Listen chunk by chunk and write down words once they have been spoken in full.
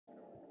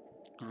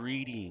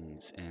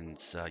Greetings and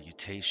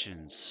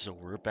salutations. So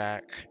we're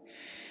back,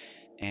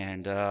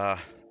 and I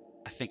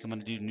think I'm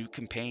gonna do new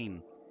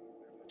campaign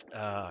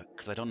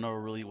because I don't know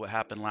really what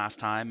happened last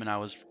time, and I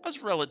was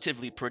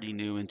relatively pretty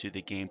new into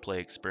the gameplay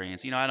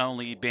experience. You know, I'd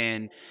only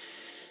been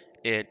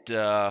at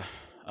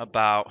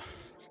about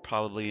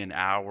probably an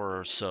hour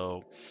or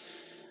so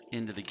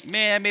into the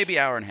maybe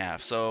hour and a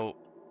half. So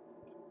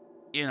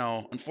you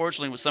know,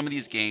 unfortunately, with some of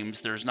these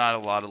games, there's not a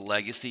lot of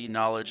legacy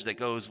knowledge that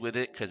goes with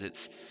it because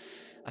it's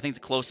I think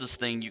the closest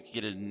thing you could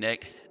get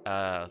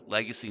a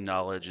legacy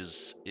knowledge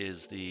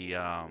is the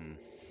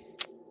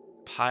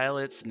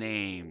pilot's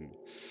name.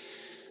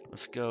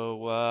 Let's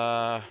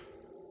go.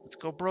 Let's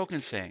go Broken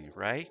Fang.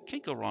 Right?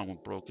 Can't go wrong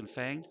with Broken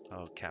Fang.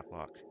 Oh, cap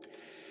lock.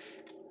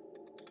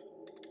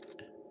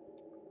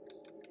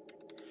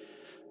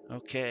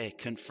 Okay,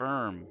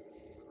 confirm.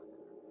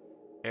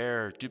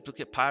 Error.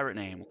 Duplicate pirate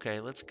name. Okay,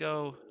 let's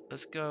go.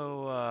 Let's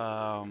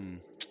go.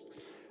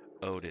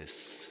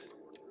 Otis.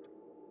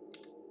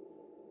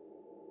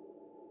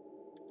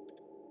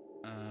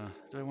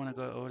 Do I want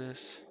to go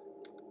Otis?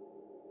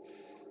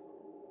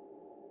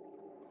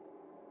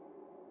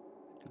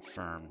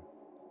 Confirm.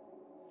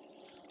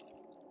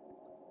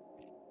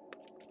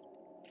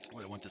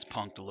 What do I want this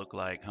punk to look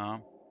like, huh?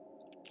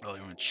 Oh,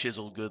 you want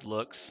chiseled good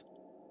looks?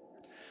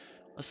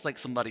 Looks like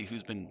somebody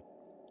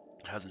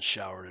hasn't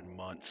showered in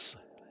months.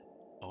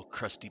 Oh,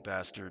 crusty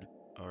bastard.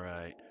 All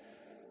right.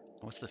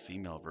 What's the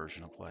female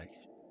version look like?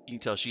 You can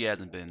tell she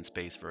hasn't been in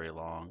space very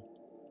long.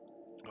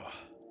 Ugh.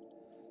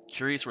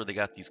 Curious where they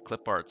got these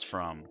clip arts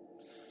from.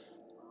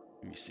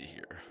 Let me see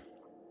here.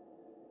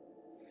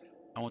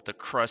 I want the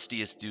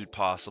crustiest dude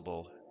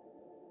possible.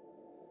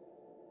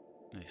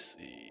 Let me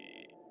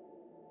see.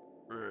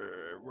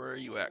 Where are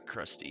you at,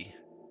 Krusty?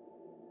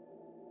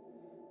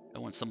 I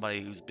want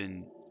somebody who's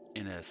been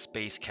in a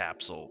space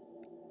capsule.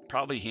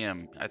 Probably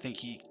him. I think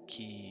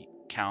he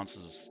counts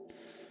as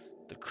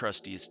the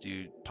crustiest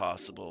dude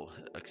possible.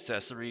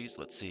 Accessories.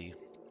 Let's see.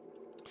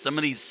 Some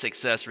of these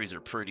accessories are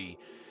pretty.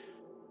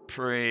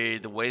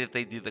 The way that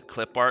they do the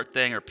clip art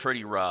thing are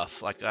pretty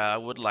rough. Like I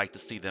would like to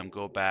see them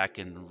go back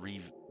and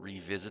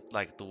revisit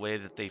like the way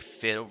that they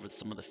fit over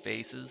some of the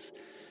faces.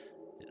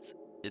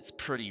 It's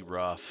pretty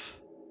rough.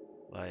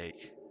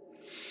 Like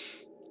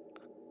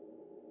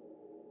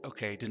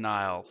okay,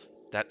 denial.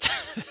 That's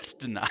that's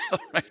denial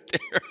right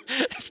there.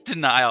 That's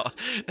denial.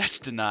 That's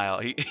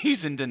denial.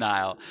 He's in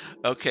denial.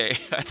 Okay,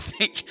 I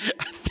think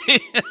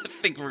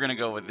we're gonna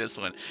go with this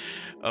one.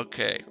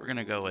 Okay, we're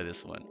gonna go with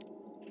this one.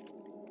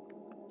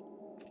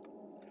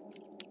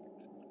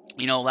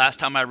 You know, last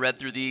time I read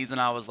through these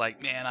and I was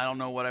like, man, I don't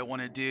know what I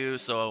want to do.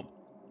 So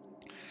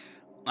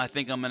I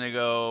think I'm going to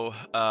go,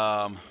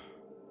 I'm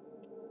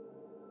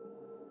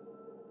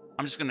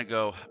just going to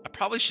go, I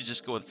probably should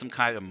just go with some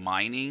kind of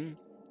mining.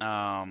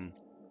 I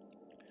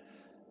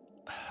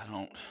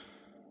don't,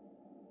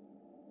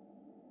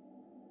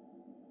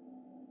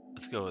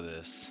 let's go with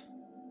this.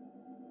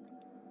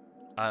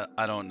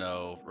 I don't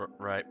know,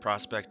 right?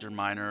 Prospector,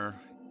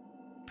 miner,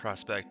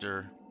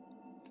 prospector.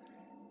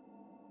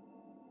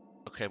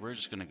 Okay, we're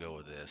just going to go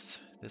with this.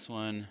 This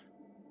one.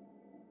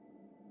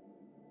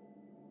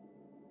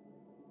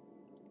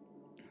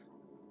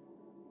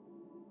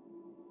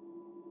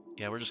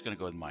 Yeah, we're just going to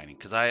go with mining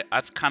because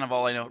that's kind of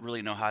all I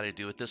really know how to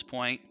do at this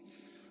point.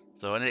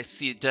 So, and I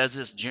see it does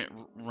this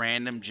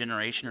random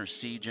generation or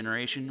seed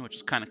generation, which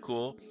is kind of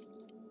cool.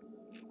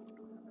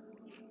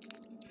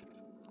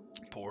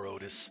 Poor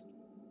Otis.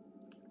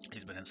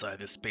 He's been inside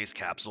this space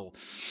capsule.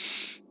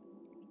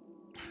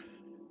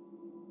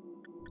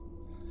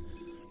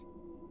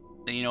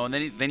 And, you know, and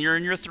then you're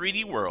in your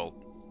 3D world.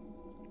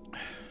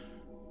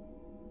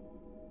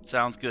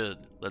 Sounds good.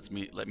 Let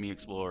me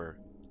explore.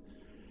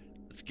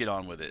 Let's get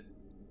on with it.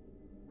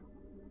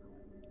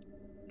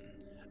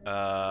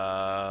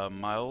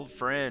 My old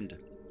friend.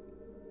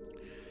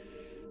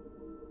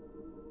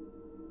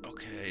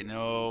 Okay,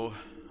 no,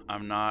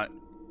 I'm not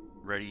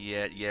ready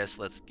yet. Yes,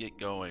 let's get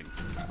going.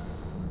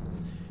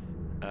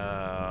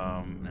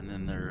 And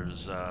then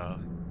there's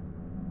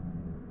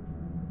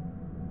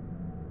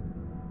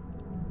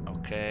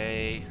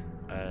okay.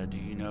 Do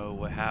you know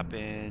what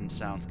happened?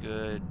 Sounds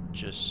good.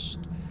 Just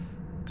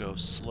go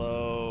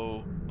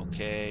slow.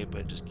 Okay,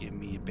 but just give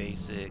me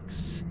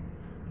basics.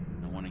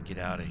 I want to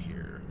get out of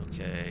here.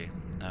 Okay.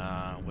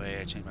 Wait,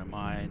 I changed my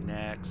mind.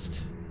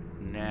 Next.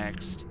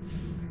 Next.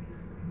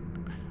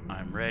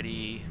 I'm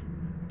ready.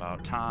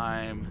 About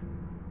time.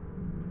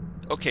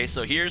 Okay,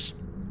 so here's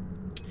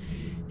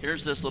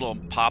this little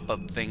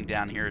pop-up thing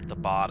down here at the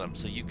bottom.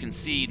 So you can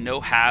see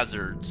no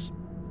hazards,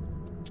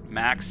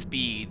 max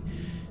speed.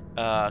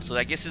 So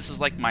I guess this is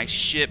like my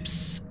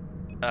ship's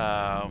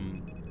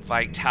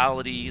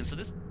vitality. And so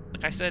this,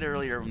 like I said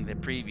earlier in the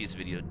previous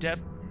video,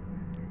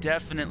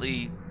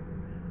 definitely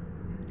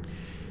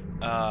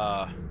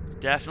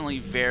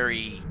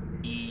very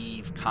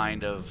Eve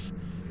kind of.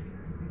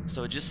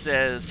 So it just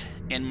says,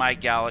 in my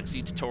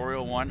galaxy,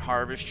 tutorial 1,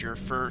 harvest your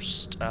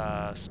first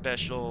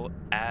special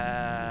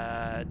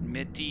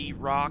admittee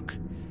rock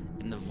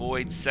in the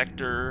void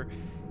sector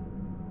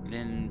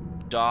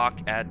then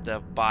dock at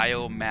the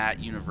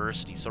Biomat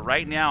University. So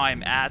right now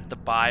I'm at the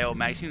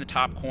Biomat. You see in the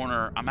top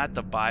corner, I'm at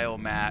the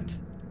Biomat.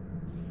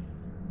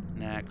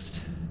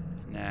 Next,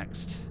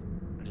 next,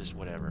 just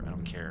whatever, I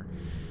don't care.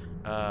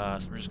 So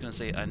we're just gonna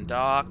say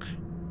undock,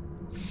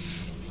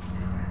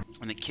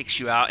 and it kicks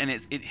you out, and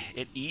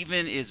it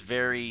even is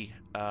very,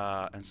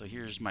 and so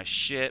here's my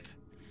ship,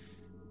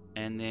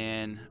 and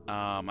then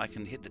I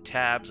can hit the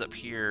tabs up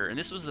here, and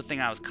this was the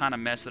thing I was kind of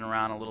messing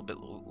around a little bit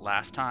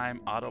last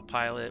time.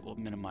 Autopilot, we'll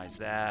minimize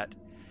that.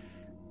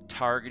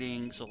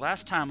 Targeting, so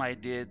last time I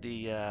did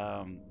the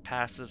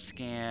passive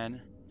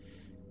scan,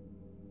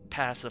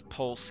 passive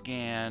pulse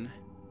scan,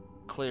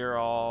 clear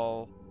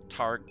all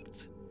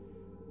targets,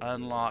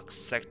 unlock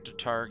sector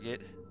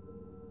target.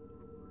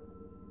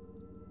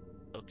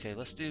 Okay,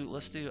 let's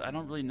do, I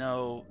don't really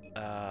know,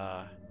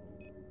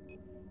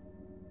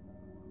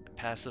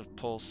 passive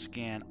pulse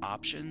scan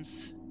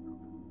options.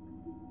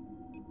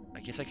 I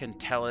guess I can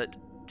tell it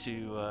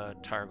to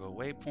target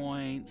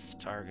waypoints,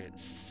 target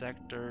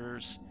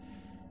sectors,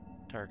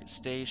 target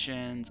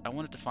stations. I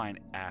want it to find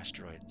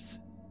asteroids.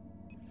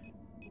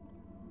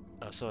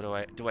 So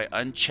do I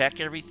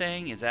uncheck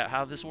everything? Is that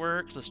how this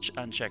works? Let's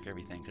uncheck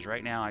everything, because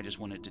right now I just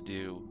want it to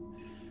do.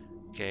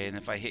 Okay, and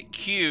if I hit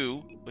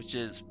Q, which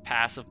is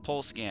passive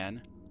pulse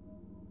scan,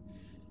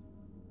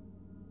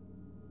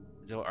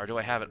 or do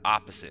I have it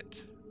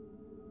opposite?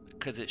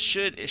 Because it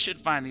should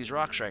find these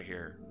rocks right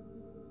here.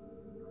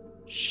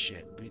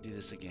 Shit, let me do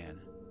this again.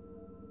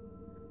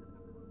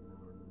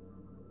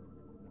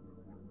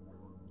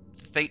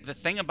 The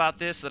thing about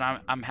this that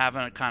I'm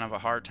having a kind of a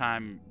hard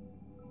time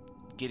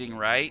getting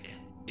right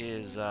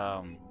is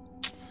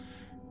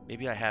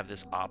maybe I have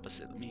this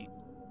opposite. Let me.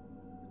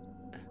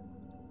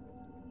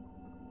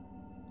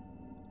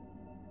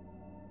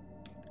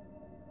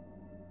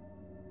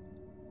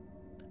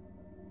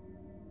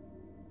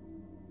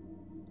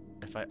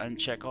 If I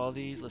uncheck all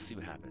these, let's see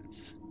what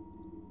happens.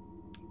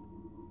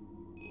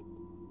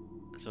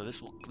 So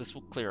this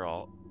will clear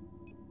all,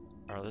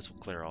 or this will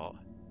clear all.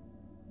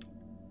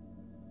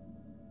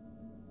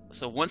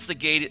 So once the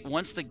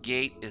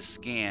gate is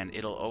scanned,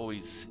 it'll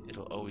always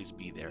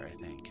be there, I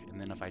think.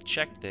 And then if I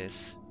check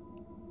this,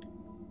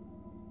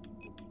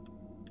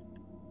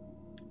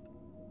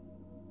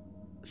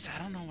 so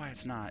I don't know why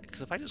it's not,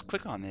 because if I just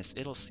click on this,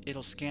 it'll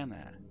scan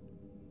that.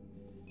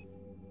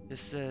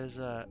 This says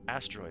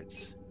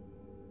asteroids,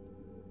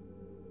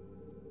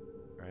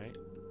 right?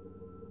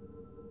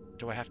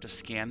 Do I have to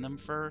scan them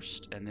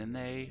first and then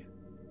they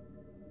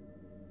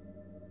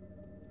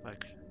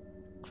like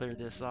clear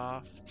this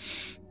off?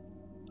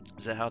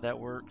 Is that how that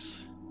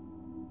works?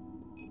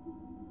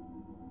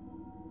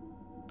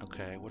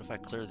 Okay, what if I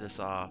clear this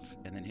off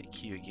and then hit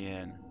Q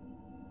again?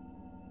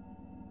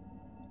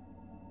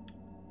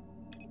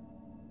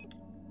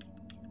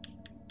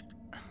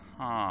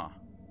 Huh.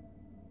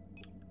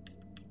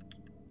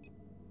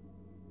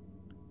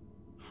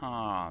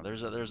 Huh.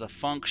 There's a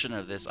function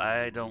of this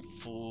I don't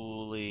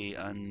fully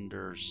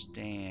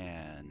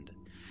understand.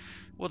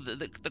 Well,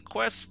 the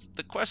quest,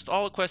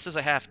 all the quests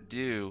I have to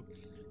do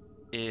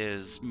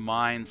is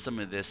mine some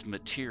of this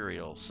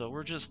material. So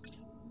we're just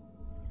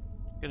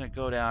gonna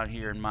go down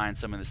here and mine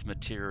some of this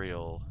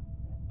material.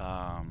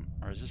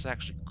 Or is this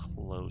actually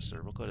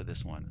closer? We'll go to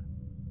this one.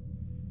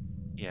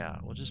 Yeah,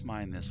 we'll just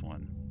mine this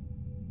one.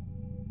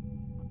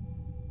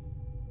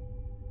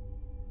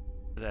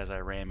 As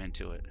I ram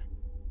into it.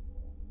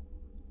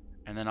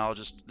 And then I'll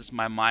just, this is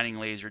my mining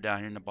laser down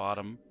here in the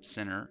bottom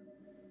center.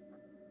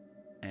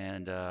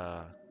 And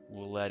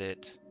we'll let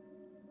it,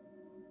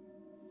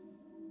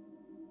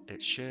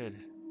 it should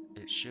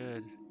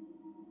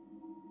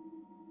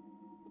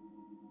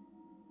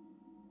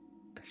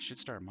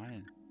start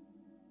mining.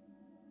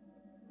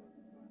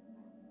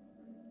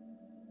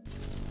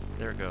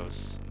 There it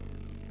goes.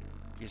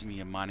 Gives me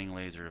a mining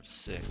laser of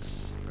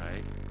 6,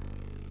 right?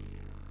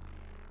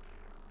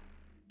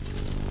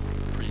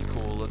 Pretty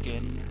cool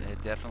looking.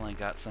 It definitely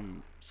got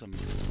some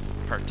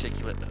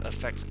particulate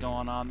effects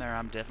going on there.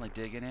 I'm definitely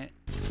digging it.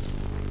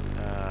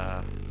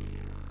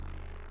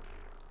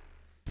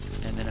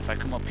 And then if I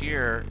come up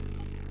here,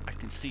 I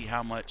can see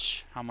how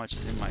much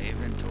is in my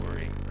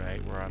inventory,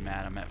 right? Where I'm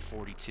at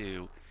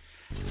 42.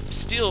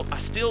 I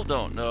still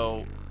don't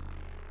know.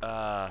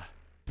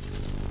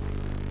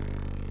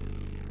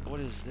 What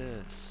is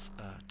this?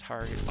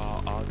 Target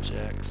all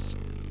objects.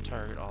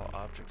 Target all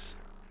objects.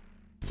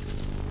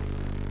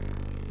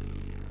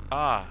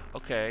 Ah,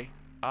 okay.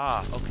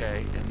 Ah,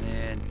 okay. And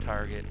then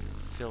target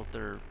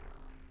filter.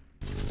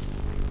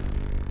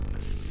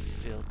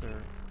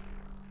 Filter.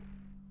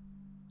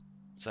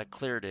 So I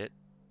cleared it.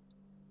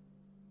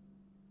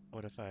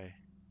 What if I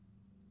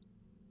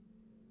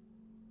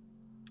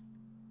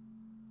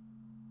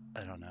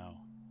don't know.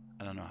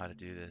 I don't know how to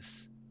do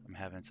this. I'm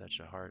having such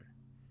a hard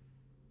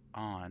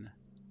on.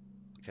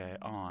 Okay,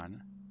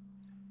 on.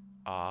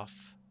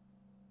 Off.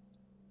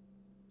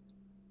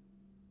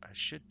 I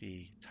should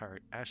be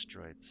target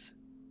asteroids.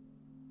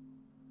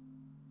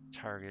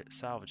 Target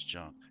salvage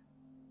junk.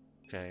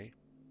 Okay.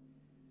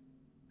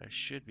 I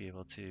should be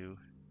able to.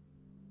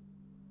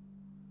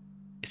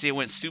 See, it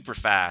went super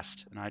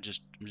fast, and I'm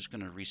just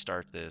gonna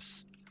restart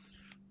this,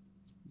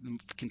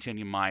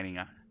 continue mining.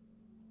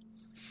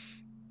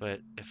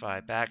 But if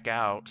I back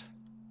out,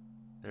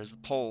 there's the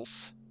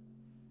pulse,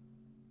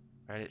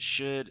 right? It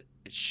should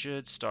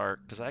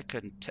start, because I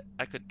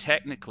could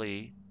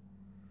technically,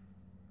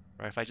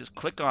 right? If I just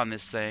click on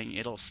this thing,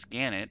 it'll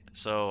scan it.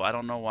 So I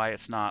don't know why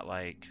it's not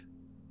like.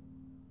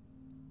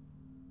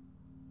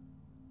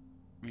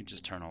 Let me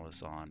just turn all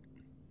this on,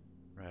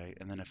 right?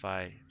 And then if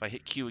I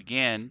hit Q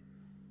again,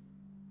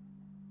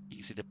 you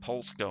can see the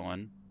pulse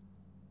going.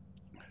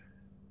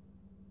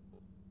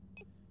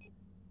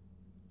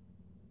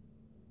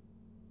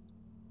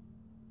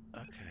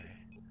 Okay,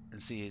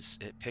 and see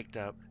it picked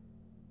up.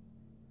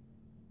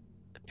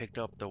 It picked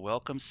up the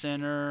welcome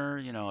center.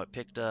 You know, it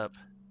picked up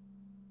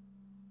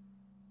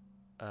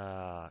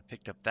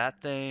that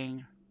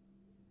thing.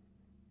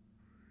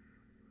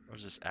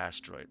 Where's this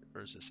asteroid?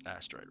 Where's this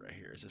asteroid right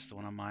here? Is this the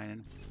one I'm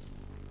mining?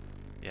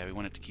 Yeah, we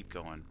want it to keep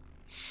going.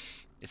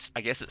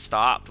 I guess it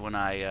stopped when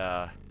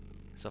I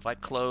so if I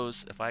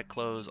close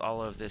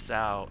all of this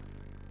out.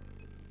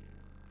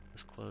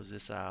 Let's close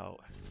this out.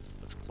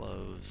 Let's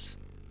close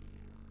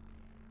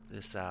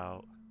this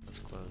out. Let's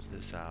close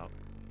this out.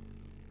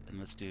 And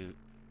let's do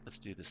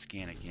the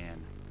scan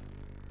again.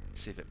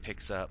 See if it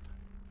picks up.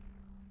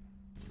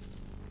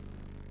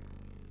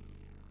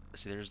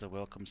 See, there's the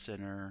welcome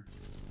center.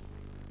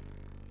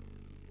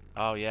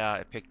 Oh yeah,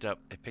 it picked up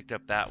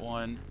that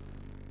one.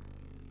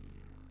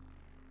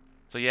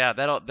 So yeah,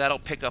 that'll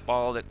pick up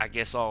all the, I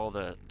guess, all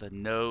the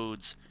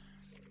nodes.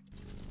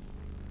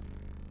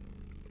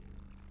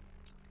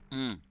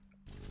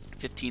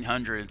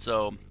 1,500.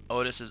 So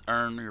Otis has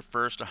earned your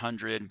first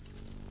 100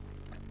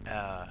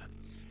 and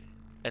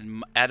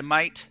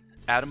Adamite.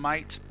 I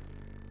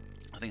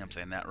think I'm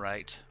saying that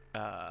right.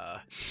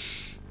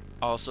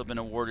 Also been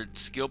awarded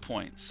skill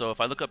points. So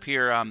if I look up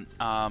here, I'm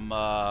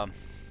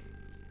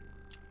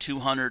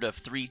 200 of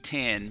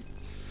 310.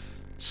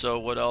 So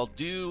what I'll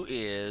do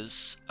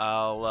is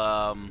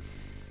I'll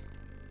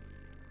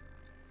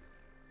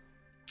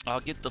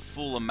get the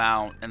full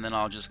amount, and then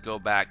I'll just go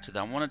back to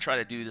them. I want to try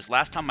to do this.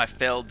 Last time I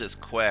failed this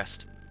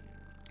quest,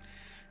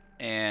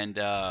 and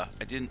I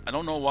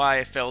don't know why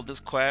I failed this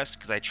quest,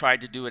 because I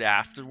tried to do it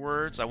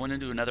afterwards. I went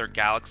into another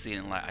galaxy,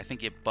 and I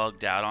think it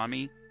bugged out on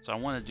me. So I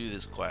want to do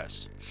this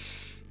quest.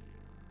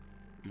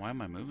 Why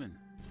am I moving?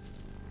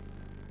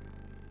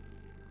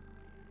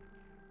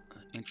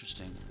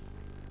 Interesting.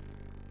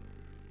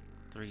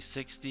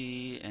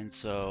 360, and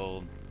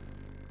so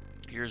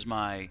here's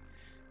my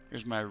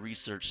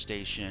research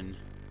station.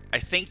 I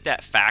think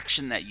that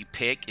faction that you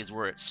pick is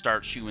where it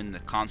starts you in the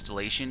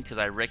constellation, because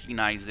I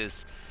recognize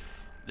this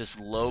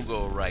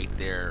logo right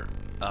there.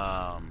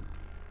 Right,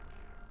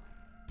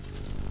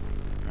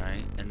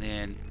 and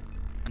then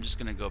I'm just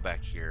gonna go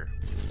back here.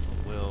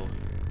 I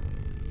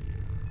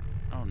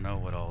don't know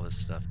what all this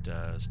stuff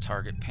does.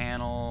 Target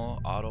panel,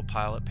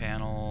 autopilot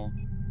panel,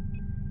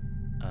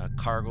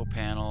 cargo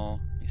panel.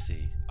 Let me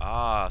see.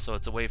 Ah, so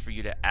it's a way for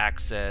you to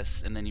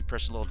access, and then you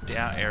press a little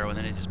down arrow, and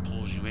then it just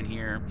pulls you in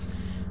here.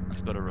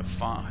 Let's go to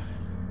refine.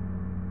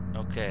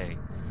 Okay.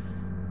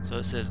 So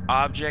it says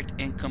object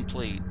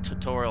incomplete.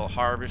 Tutorial,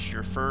 harvest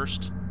your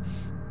first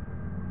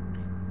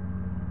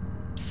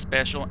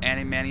special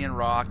Animanian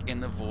rock in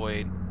the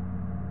void.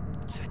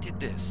 So I did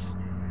this.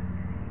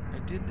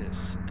 And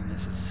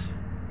this is.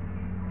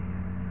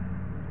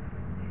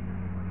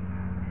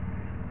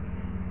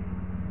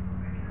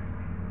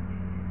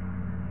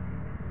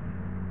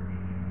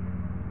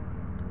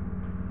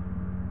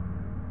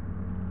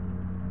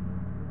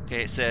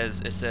 Okay, it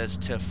says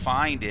to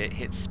find it,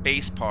 hit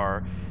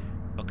spacebar.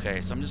 Okay,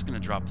 so I'm just gonna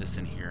drop this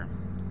in here.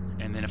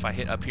 And then if I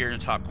hit up here in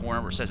the top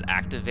corner where it says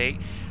activate,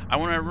 I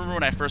remember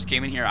when I first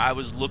came in here, I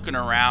was looking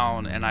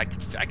around, and I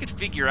could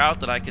figure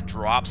out that I could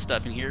drop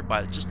stuff in here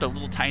by just a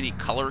little tiny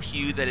color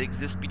hue that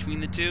exists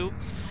between the two.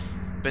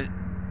 But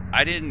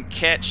I didn't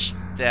catch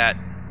that.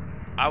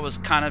 I was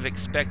kind of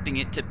expecting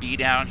it to be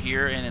down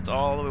here, and it's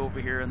all the way over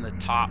here in the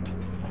top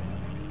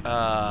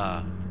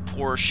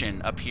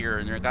portion up here,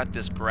 and they got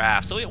this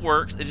graph. So it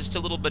works. It's just a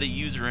little bit of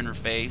user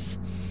interface.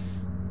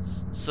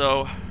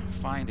 So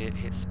find it,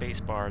 hit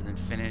spacebar, then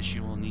finish.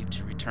 You will need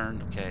to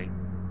return. Okay.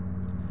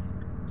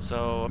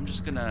 So I'm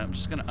just gonna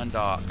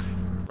undock,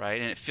 right?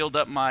 And it filled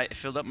up my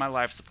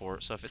life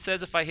support. So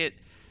if I hit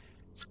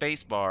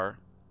spacebar,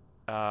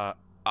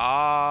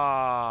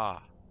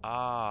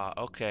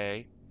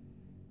 okay.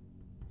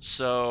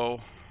 So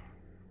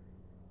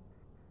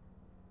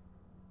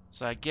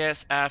I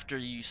guess after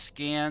you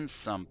scan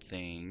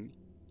something,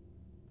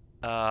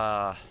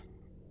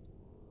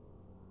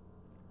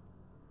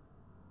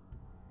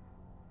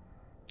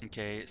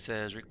 okay, it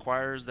says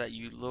requires that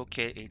you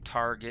locate a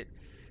target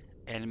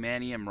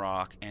Animanium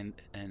rock and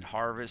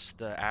harvest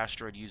the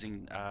asteroid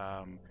using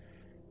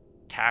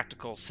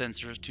tactical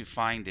sensors to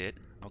find it.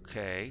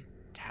 Okay,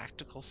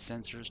 tactical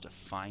sensors to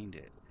find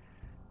it.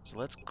 So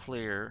let's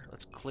clear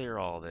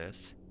all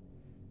this.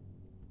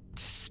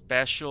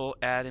 Special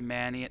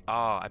Animanium.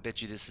 Oh, I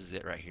bet you this is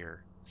it right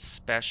here.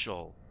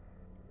 Special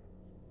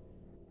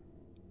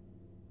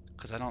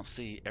Because I don't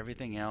see,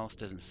 everything else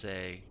doesn't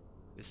say.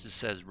 This just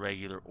says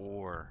regular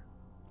ore.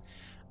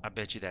 I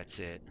bet you that's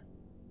it.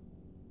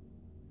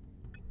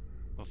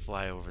 We'll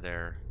fly over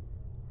there.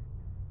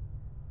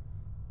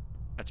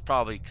 That's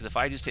probably, because if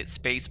I just hit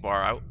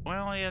spacebar,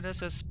 well, yeah, this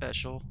says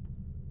special.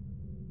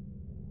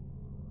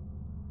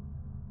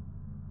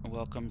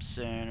 Welcome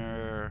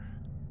center.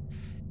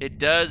 It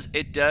does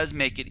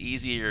make it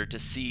easier to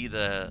see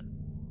the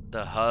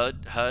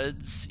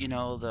HUDs, you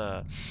know,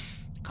 the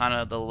kind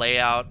of the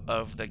layout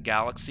of the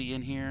galaxy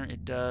in here.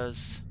 It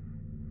does.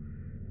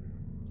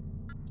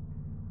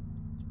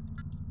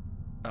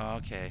 Oh,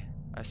 okay,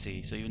 I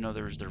see. So even though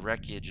there's the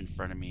wreckage in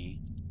front of me,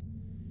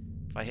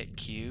 if I hit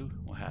Q,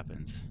 what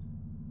happens?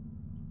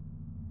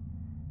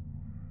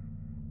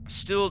 I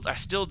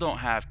still don't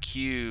have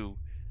Q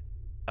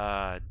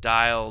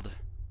dialed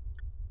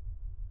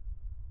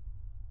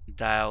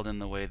in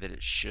the way that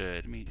it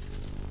should.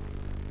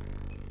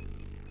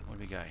 What do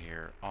we got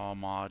here? All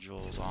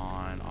modules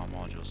on, all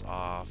modules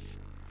off,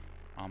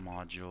 all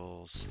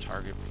modules,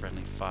 target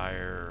friendly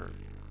fire,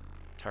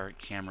 target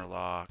camera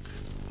lock,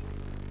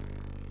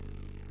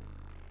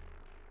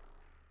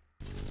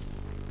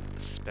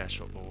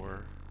 special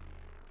ore.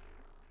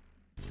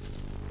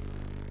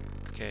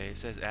 Okay, it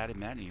says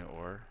adamantium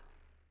ore.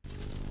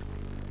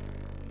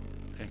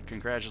 Okay,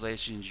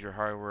 congratulations, your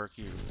hard work.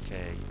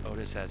 Okay,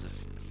 Otis has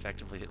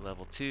effectively hit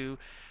level 2.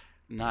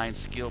 9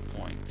 skill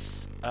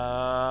points.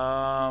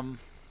 I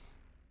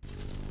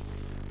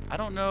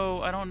don't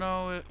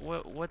know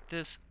what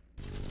this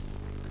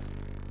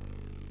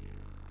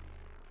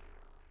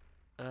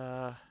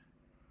it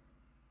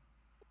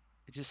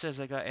just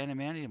says I got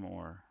adamantium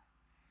ore.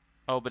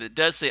 Oh, but it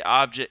does say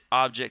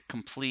object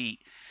complete.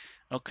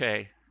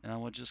 Okay, and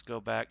then we'll just go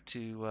back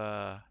to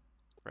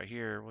right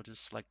here. We'll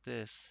just select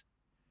this.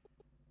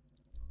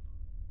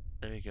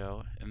 There you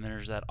go. And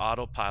there's that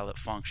autopilot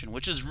function,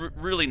 which is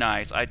really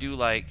nice. I do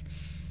like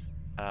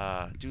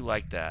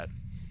that.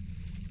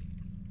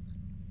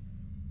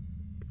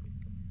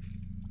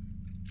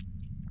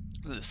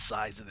 Look at the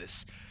size of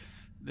this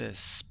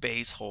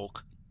space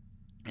Hulk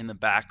in the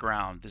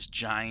background. This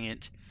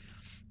giant,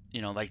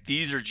 you know, like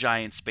these are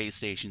giant space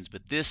stations,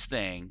 but this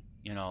thing,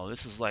 you know,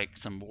 this is like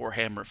some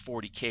Warhammer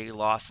 40K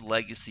Lost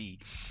Legacy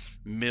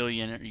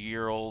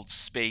million-year-old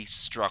space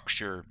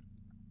structure.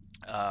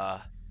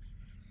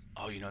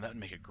 Oh, you know, that would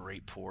make a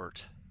great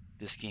port.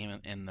 This game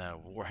in the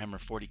Warhammer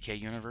 40K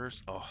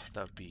universe. Oh,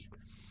 that would be.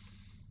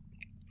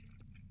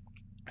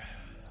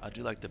 I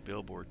do like the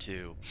billboard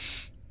too.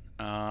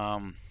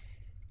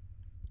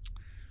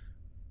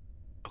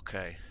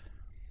 Okay.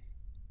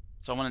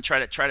 So I want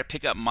to try to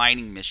pick up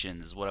mining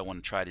missions. Is what I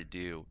want to try to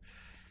do.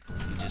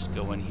 You just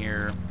go in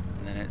here,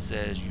 and then it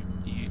says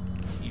you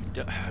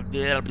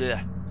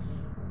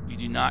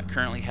do not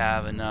currently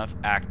have enough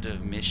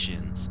active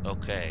missions.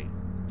 Okay.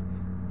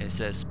 It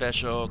says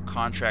special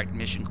contract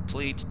mission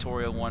complete.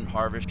 Tutorial 1,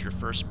 harvest your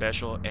first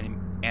special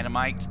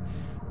animite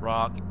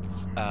rock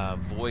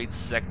void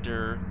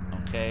sector.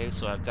 Okay,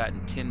 so I've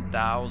gotten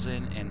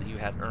 10,000 and you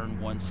have earned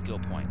 1 skill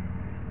point.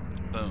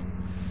 Boom.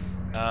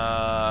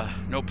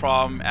 No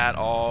problem at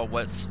all.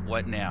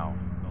 What now?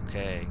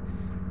 Okay.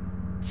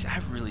 See, I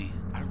really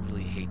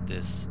hate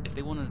this. If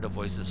they wanted to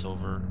voice this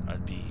over,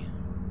 I'd be.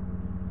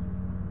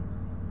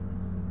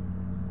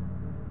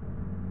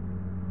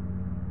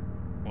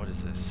 What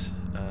is this?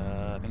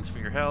 Thanks for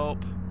your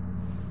help.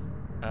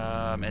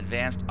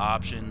 Advanced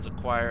options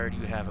acquired.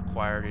 You have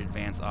acquired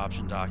advanced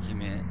option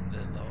document.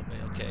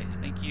 Okay,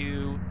 thank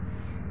you.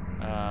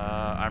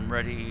 I'm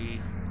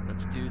ready.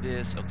 Let's do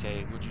this.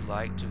 Okay, would you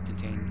like to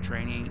continue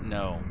training?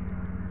 No.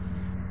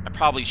 I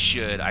probably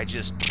should.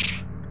 Okay,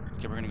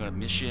 we're gonna go to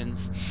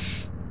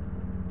missions.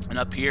 And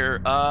up here,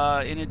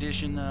 in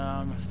addition,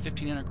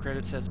 1,500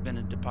 credits has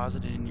been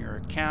deposited in your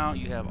account.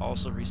 You have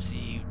also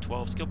received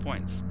 12 skill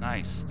points.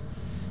 Nice.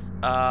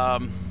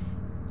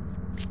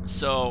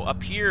 So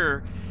up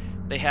here,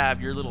 they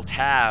have your little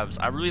tabs.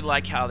 I really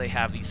like how they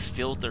have these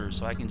filters,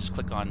 so I can just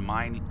click on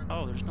mining.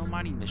 Oh, there's no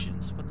mining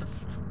missions. What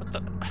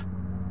the?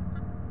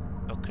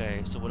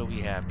 Okay, so what do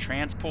we have?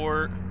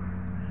 Transport.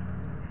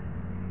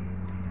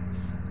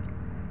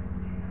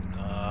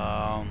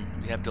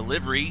 We have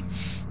delivery.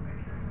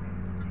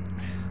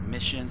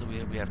 Missions.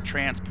 We have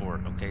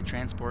transport. Okay,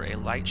 transport a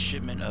light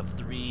shipment of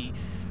 3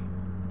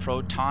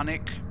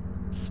 protonic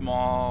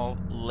small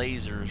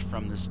lasers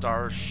from the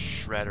Star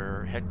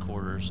Shredder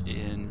headquarters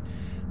in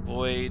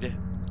Void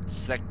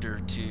Sector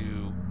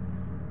to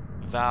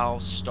Val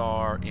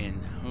Star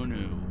in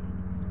Hunu.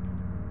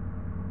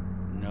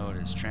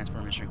 Notice,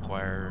 transport mission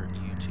require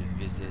you to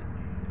visit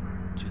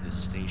to the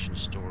station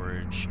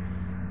storage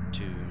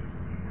to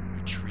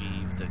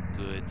retrieve the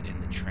goods in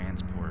the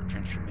transport.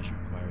 Transport mission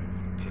require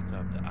you to pick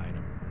up the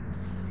item.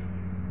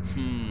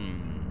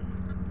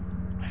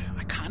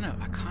 I kind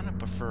of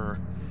prefer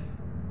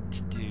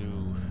to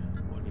do,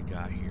 what do we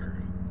got here?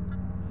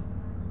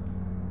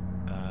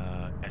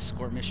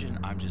 Escort mission.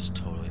 I'm just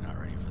totally not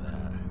ready for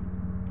that.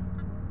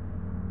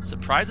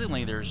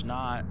 Surprisingly, there's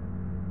not.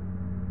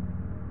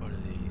 What are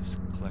these?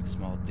 Collect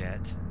small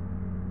debt.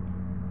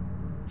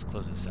 let's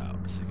close this out.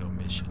 Let's go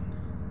mission.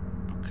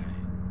 Okay.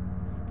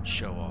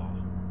 Show all.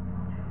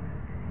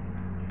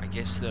 I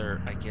guess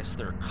they're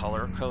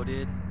color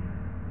coded.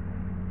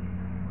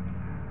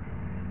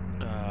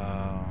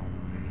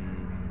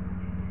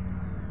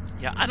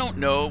 Yeah, I don't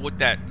know what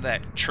that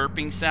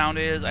chirping sound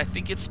is. I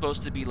think it's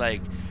supposed to be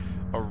like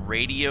a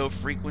radio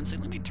frequency.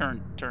 Let me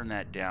turn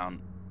that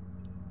down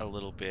a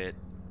little bit.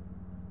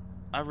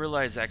 I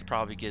realize that could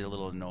probably get a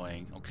little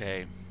annoying.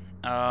 Okay.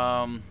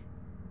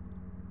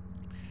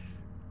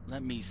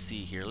 Let me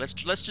see here. Let's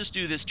just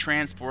do this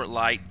transport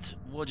light.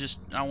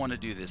 I want to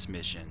do this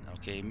mission.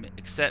 Okay,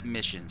 accept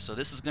mission. So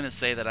this is gonna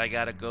say that I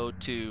gotta go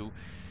to.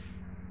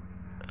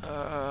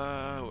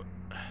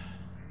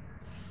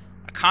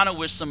 I kind of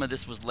wish some of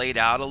this was laid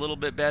out a little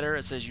bit better.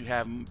 It says you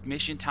have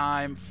mission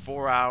time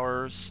 4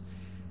 hours,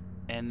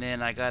 and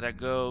then I gotta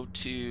go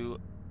to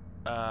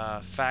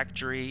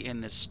factory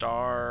in the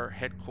Star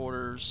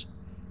headquarters,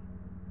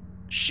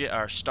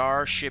 our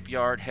Star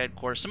shipyard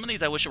headquarters. Some of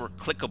these I wish it were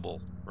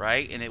clickable,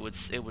 right? And it would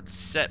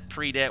set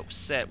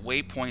set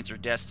waypoints or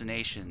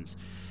destinations.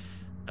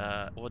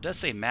 Well, it does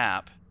say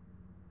map.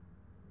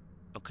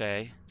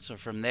 Okay, so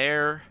from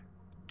there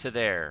to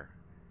there.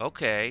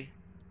 Okay.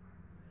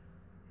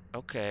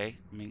 Okay,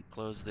 let me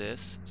close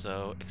this.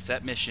 So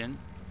accept mission.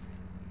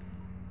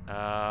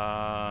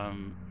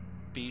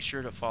 Be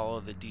sure to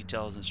follow the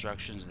details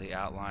instructions of the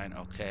outline.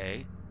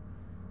 Okay.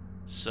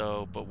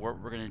 So, but what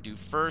we're going to do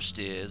first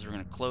is we're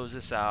going to close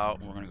this out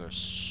and we're going to go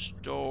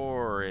storage.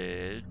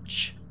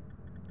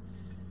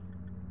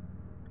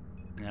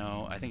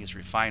 No, I think it's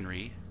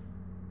refinery.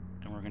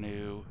 And we're going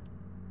to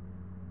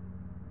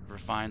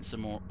refine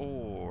some more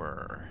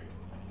ore.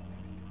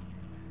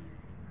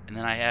 And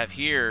then I have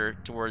here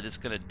to where it's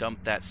going to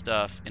dump that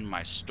stuff in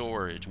my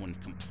storage when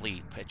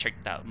complete. Check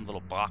that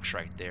little box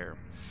right there.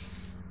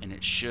 And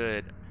it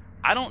should,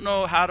 I don't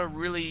know how to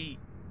really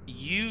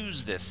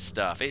use this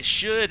stuff. It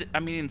should, I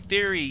mean, in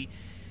theory,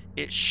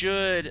 it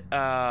should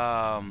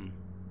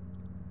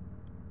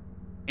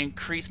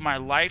increase my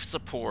life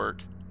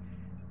support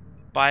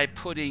by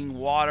putting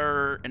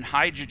water and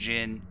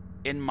hydrogen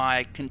in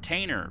my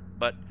container,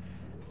 but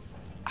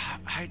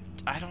I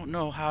don't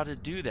know how to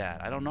do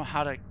that. I don't know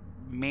how to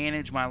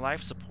manage my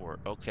life support.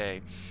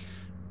 Okay.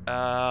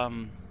 So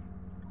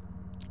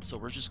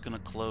we're just gonna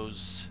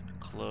close,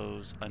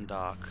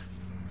 undock.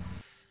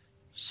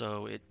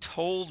 So it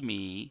told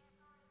me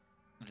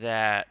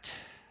that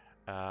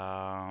if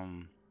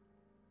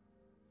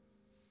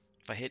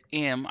I hit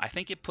M, I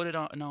think it put it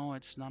on. No,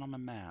 it's not on the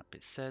map.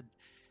 It said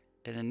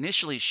it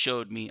initially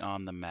showed me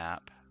on the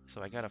map,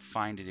 so I gotta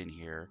find it in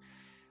here.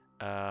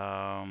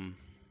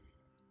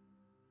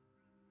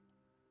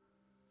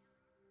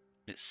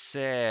 It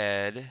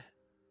said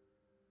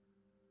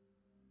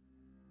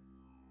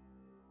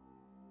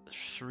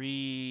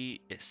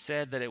 3. It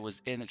said that it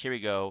was in. Here we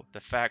go. The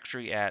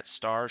factory at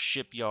Star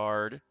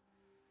Shipyard.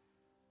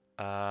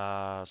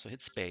 So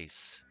hit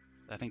space.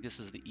 I think this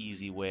is the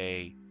easy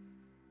way.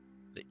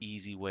 The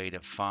easy way to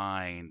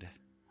find.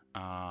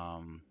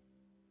 Wow.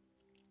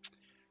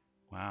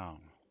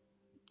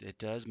 It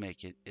does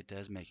make it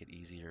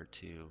easier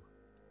too.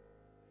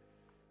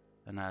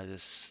 And I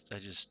just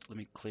let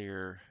me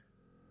clear.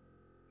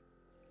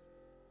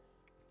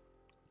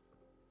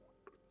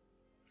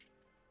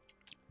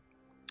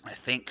 I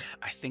think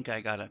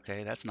I got it.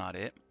 Okay, that's not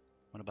it.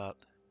 What about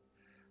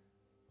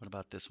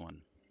this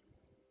one?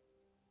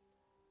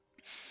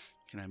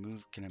 Can I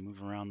move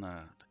around the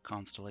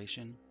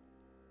constellation?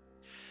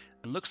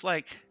 It looks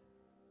like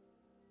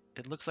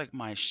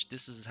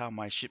this is how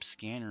my ship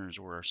scanners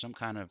were, some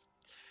kind of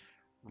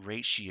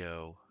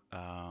ratio.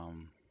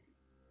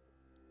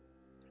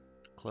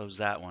 Close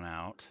that one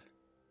out.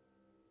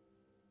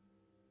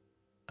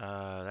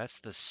 That's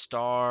the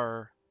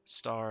star.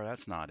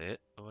 That's not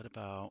it. What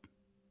about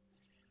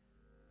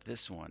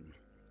this one?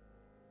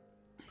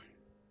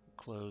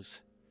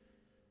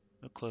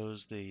 We'll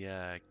close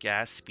the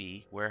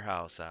Gatsby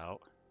warehouse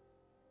out.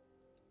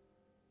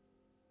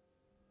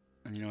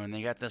 And, and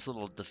they got this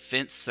little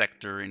defense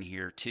sector in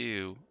here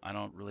too. I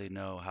don't really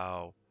know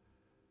how.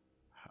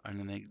 I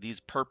mean,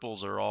 these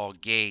purples are all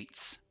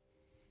gates.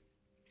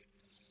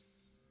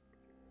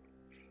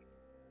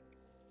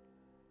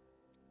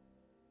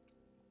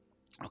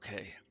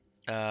 Okay,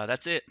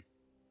 that's it.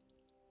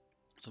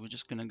 So we're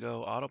just gonna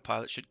go.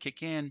 Autopilot should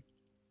kick in.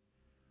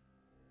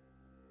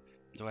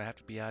 Do I have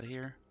to be out of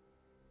here?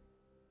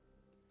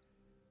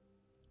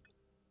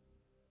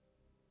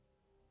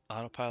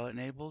 Autopilot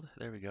enabled.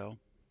 There we go.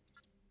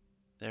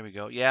 There we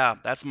go. Yeah,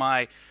 that's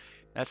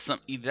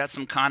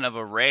some kind of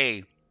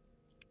array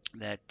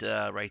that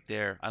right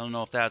there. I don't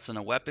know if that's in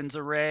a weapons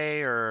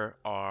array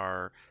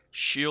or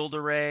shield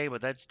array, but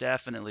that's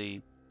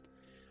definitely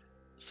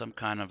some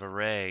kind of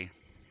array.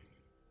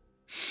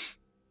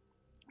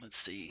 Let's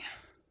see.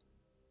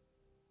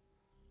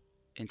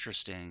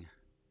 Interesting.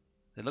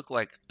 They look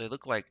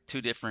like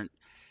two different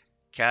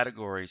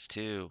categories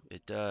too.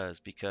 It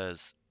does,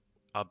 because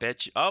I'll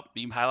bet you. Oh,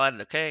 you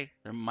highlighted. Okay,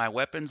 my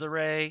weapons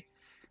array,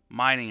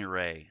 mining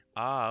array.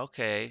 Ah,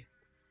 okay.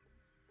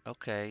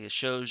 Okay, it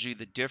shows you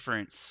the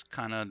difference,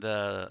 kind of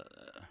the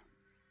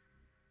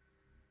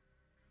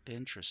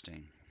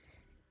interesting.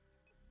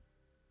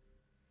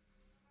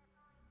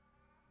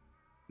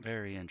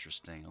 Very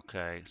interesting.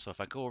 Okay, so if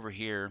I go over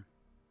here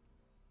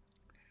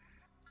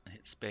and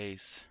hit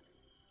space.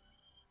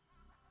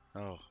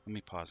 Oh, let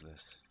me pause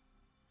this.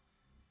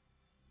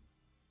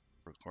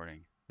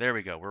 Recording. There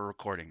we go. We're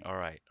recording. All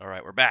right. All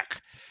right. We're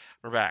back.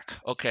 We're back.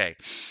 Okay.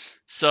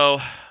 So,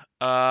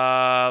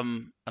 I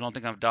don't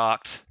think I've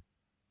docked.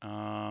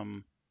 Let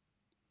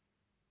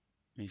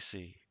me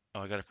see.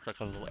 Oh, I got to click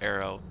on a little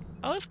arrow.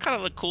 Oh, that's kind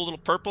of a cool little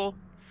purple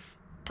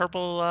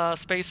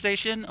space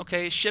station.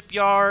 Okay,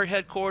 shipyard,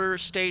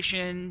 headquarters,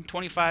 station,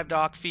 25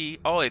 dock fee.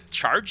 Oh, they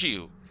charge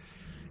you.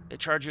 They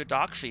charge you a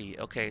dock fee.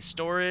 Okay,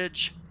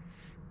 storage.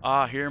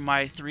 Ah, here are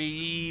my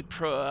three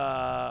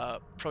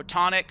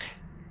protonic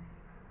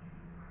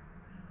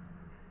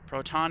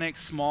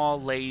small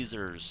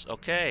lasers.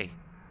 Okay,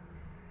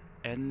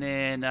 and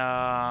then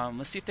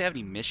let's see if they have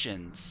any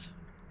missions.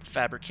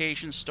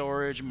 Fabrication,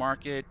 storage,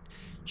 market,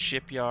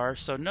 shipyard.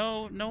 So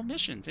no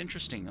missions.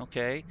 Interesting.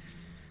 Okay.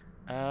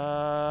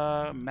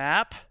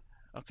 Map.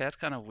 Okay, that's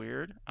kind of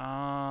weird.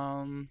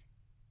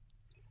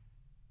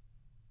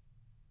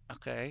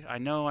 Okay, I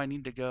know I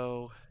need to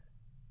go.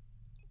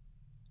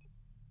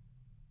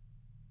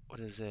 What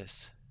is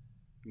this?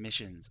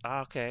 Missions.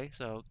 Ah, okay.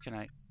 So can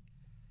I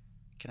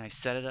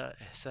set it up?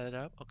 Set it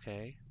up.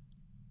 Okay.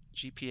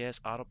 GPS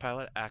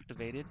autopilot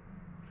activated.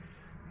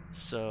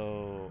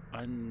 So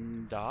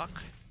undock.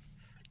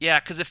 Yeah,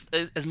 because if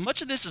as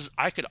much of this as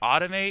I could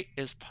automate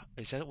is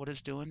that what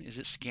it's doing? Is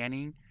it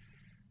scanning?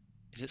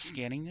 Is it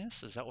scanning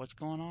this? Is that what's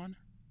going on?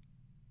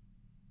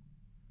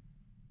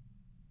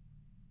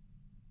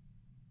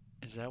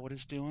 Is that what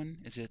it's doing?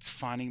 Is it's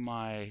finding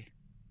my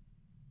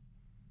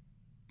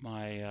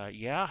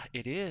yeah,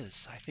 it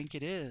is. I think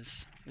it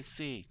is. Let's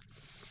see.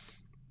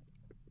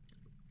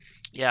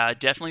 Yeah,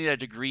 definitely a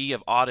degree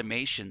of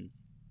automation.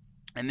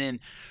 And then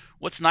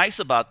what's nice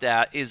about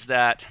that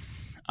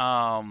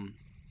um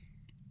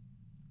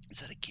is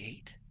that a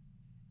gate?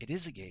 It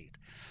is a gate.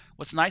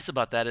 What's nice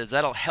about that is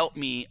that'll help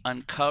me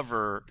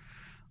uncover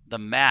the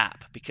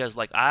map because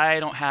like I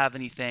don't have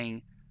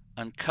anything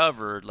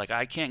uncovered. Like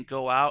I can't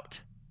go out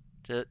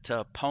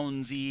to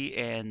Ponzi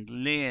and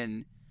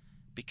Lynn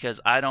because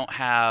I don't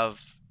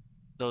have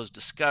those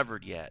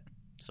discovered yet.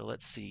 So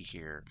let's see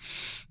here.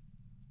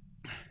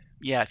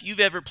 Yeah, if you've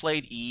ever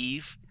played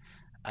Eve,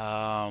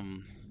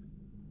 um,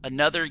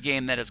 another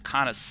game that is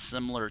kind of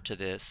similar to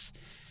this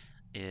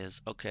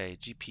is okay,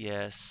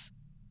 GPS.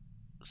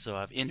 So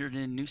I've entered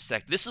in a new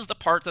sec. This is the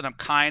part that I'm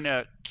kind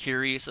of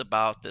curious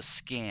about the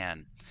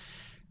scan.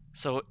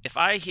 So if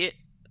I hit,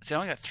 see, I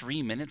only got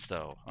 3 minutes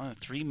though. I only have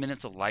 3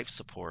 minutes of life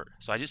support.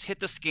 So I just hit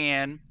the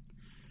scan,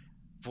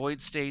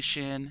 void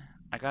station.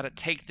 I got to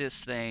take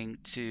this thing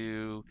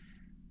to,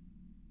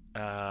 uh,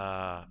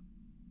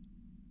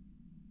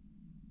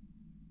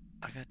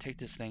 I got to take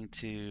this thing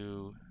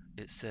to,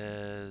 it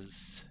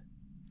says,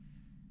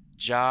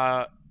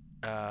 Ja,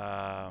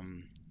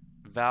 um,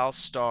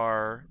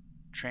 Valstar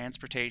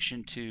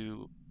transportation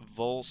to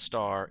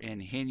Volstar in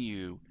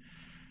Hinu.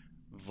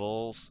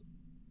 Vols,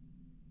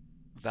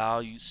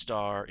 Value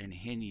Star in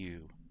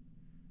Hinu.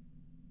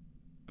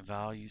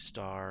 Value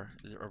Star.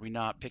 Are we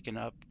not picking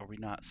up? Are we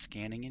not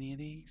scanning any of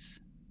these?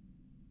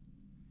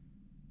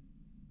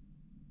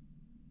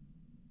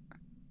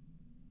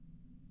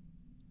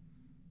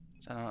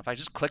 So I don't know if I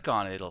just click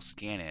on it, it'll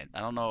scan it.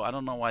 I don't know. I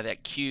don't know why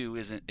that queue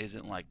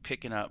isn't like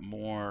picking up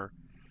more.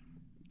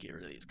 Get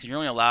rid of these because you're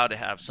only allowed to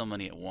have so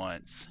many at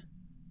once.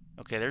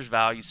 Okay, there's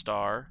Value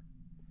Star.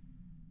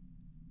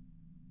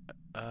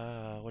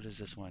 What is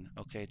this one?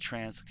 Okay,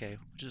 trans. Okay,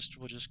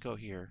 we'll just go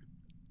here,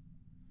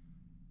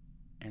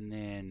 and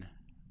then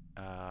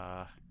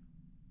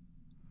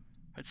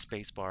hit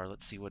spacebar.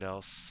 Let's see what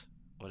else.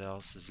 What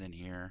else is in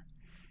here?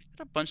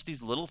 Got a bunch of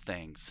these little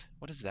things.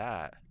 What is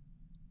that?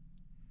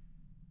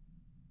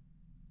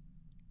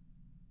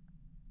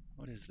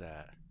 What is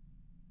that?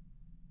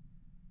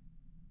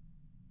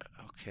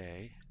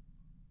 Okay.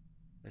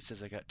 It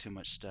says I got too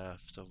much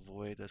stuff. So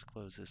void. Let's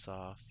close this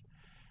off.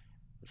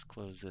 Let's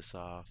close this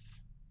off.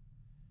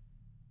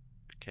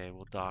 Okay,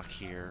 we'll dock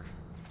here.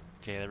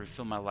 Okay, I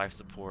refill my life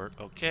support.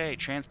 Okay,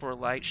 transport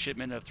light,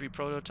 shipment of 3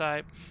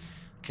 prototype.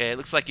 Okay, it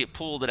looks like it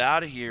pulled it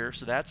out of here,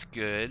 so that's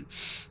good.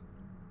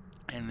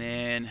 And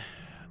then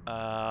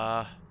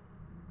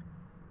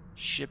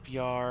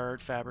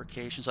shipyard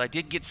fabrication. So I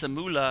did get some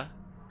moolah.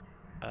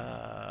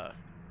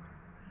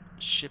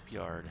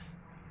 Shipyard.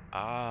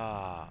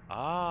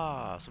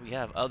 So we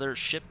have other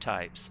ship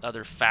types,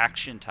 other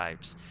faction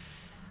types.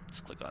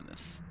 Let's click on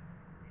this.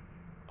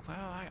 Well,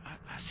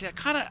 I see. I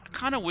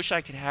kind of wish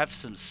I could have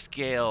some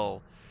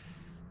scale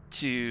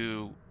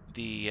to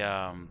the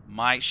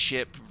my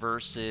ship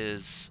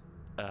versus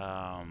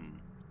um,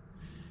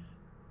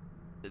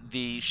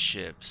 these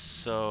ships.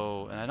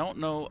 So, and I don't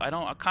know.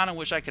 I kind of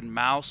wish I could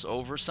mouse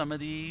over some of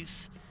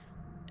these,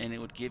 and it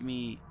would give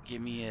me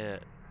a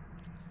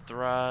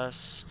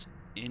thrust,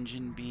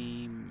 engine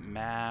beam,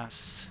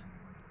 mass.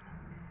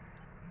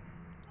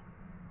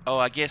 Oh,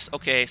 I guess,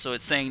 okay, so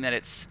it's saying that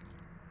it's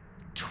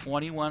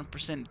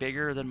 21%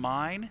 bigger than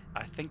mine.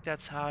 I think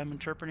that's how I'm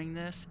interpreting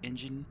this.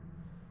 Engine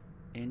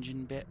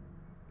bit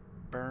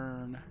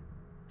burn,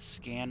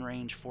 scan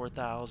range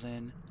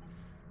 4000,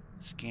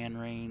 scan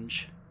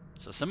range.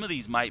 So some of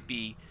these might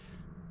be,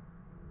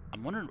 I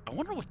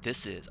wonder what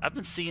this is. I've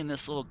been seeing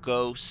this little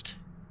ghost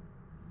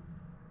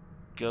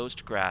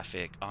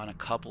graphic on a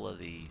couple of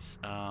these.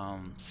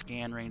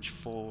 Scan range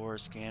 4,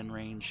 scan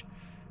range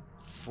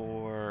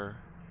 4.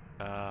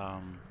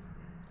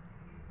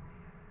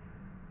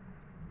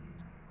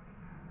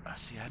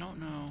 See, I don't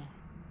know.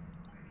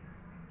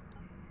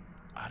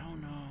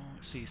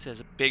 See, it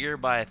says bigger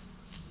by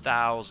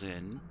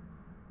 1,000,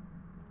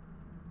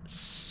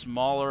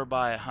 smaller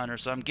by 100.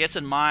 So I'm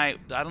guessing I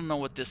don't know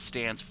what this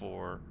stands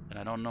for, and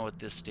I don't know what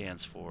this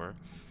stands for.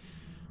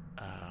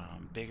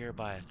 Bigger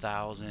by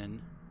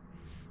 1,000,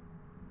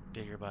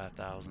 bigger by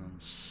 1,000,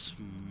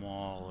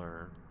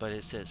 smaller. But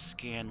it says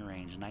scan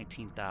range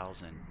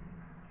 19,000,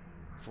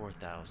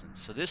 4,000.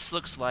 So this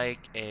looks like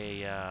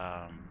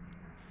a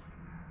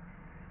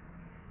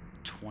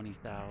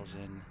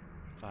 20,000,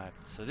 5.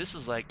 So this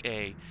is like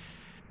a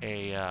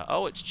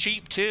oh, it's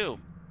cheap too.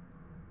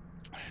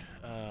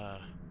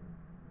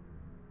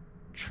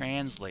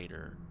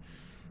 Translator,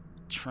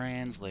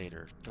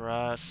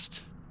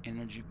 thrust,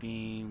 energy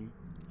beam,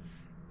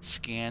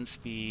 scan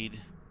speed.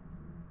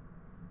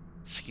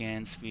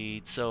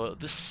 So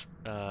this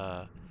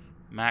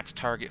max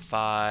target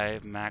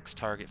 5, max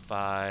target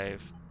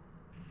 5,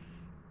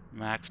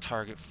 max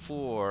target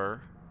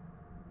 4.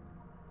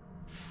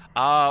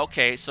 Ah,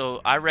 okay.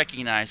 So I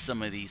recognize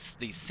some of these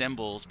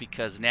symbols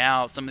because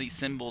now some of these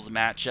symbols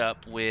match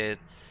up with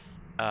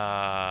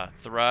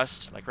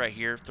thrust, like right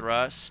here,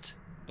 thrust.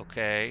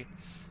 Okay.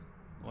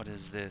 What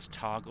is this?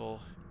 Toggle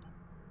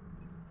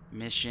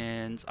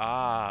missions.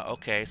 Ah,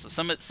 okay. So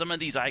some of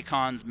these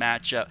icons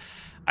match up.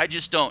 I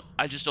just don't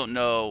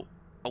know.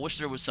 I wish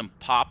there was some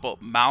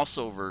pop-up mouse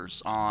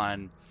overs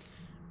on,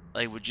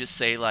 like, would just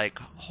say like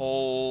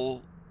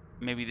whole,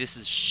 maybe this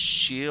is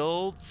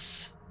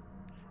shields,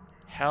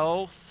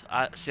 health.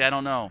 I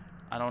don't know.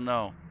 I don't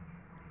know.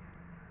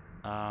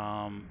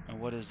 And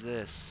what is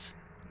this?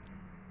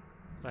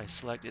 If I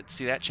select it,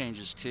 see, that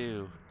changes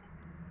too.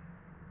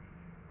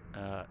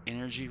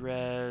 Energy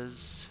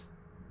res.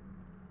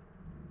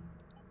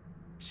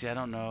 See, I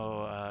don't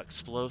know.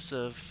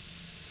 Explosive.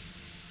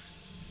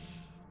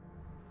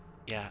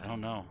 Yeah, I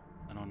don't know.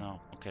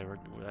 Okay,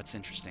 that's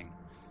interesting.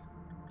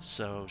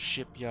 So,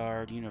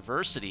 shipyard,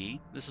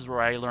 university. This is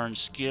where I learn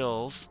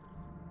skills.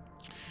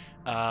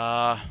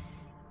 So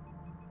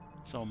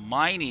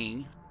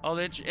mining. Oh,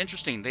 that's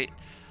interesting.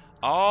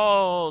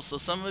 So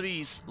some of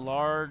these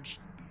large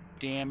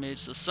damage.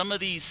 So some of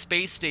these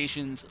space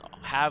stations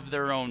have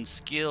their own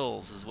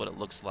skills, is what it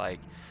looks like.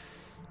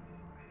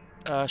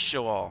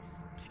 Show all.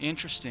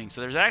 Interesting.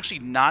 So there's actually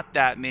not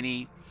that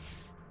many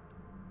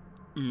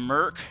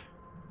Merc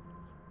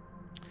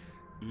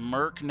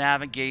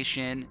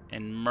navigation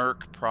and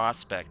Merc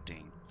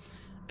prospecting.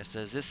 It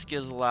says this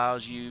skill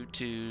allows you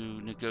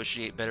to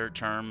negotiate better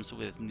terms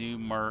with new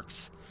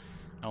Mercs,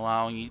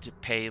 allowing you to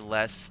pay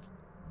less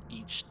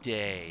each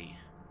day.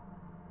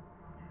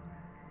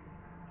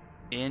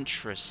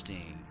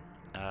 Interesting.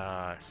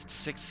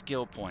 6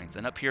 skill points.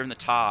 And up here in the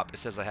top, it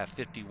says I have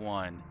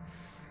 51.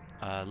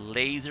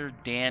 Laser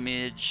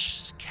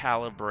damage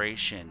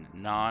calibration,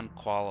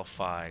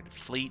 non-qualified.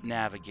 Fleet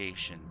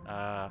navigation.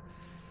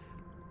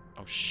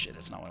 Oh shit,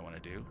 that's not what I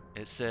want to do.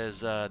 It says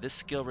this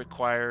skill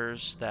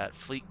requires that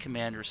fleet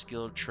commander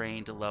skill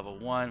trained to level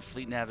 1.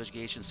 Fleet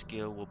navigation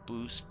skill will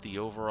boost the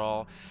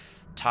overall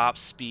top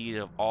speed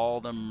of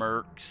all the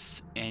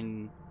mercs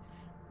in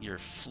your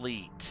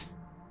fleet.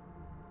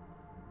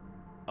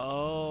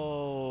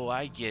 Oh,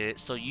 I get it.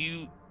 So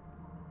you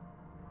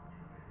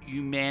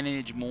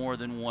manage more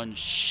than one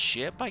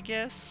ship, I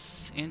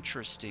guess?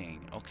 Interesting.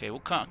 Okay, we'll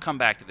come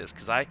back to this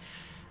because I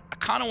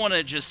kind of want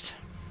to just,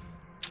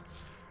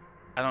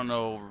 I don't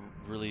know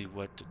really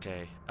what.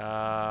 Okay,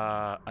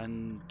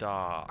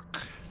 undock.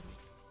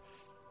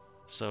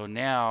 So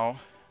now,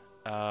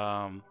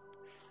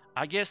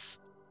 I guess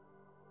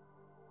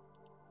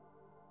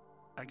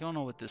I don't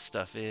know what this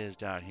stuff is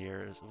down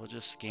here. So we'll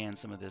just scan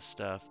some of this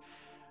stuff.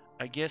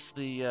 I guess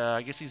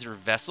I guess these are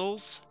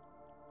vessels.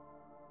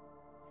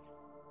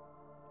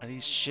 Are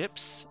these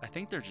ships? I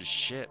think they're just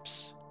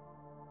ships.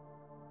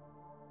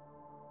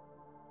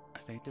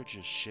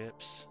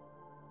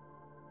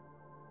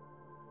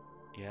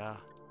 Yeah.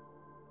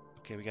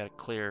 Okay, we gotta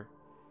clear.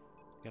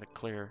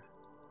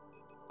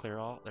 Clear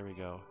all. There we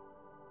go.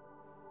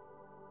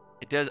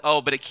 It does.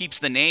 Oh, but it keeps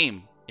the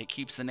name.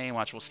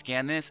 Watch. We'll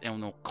scan this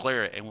and we'll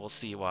clear it and we'll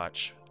see.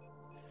 Watch.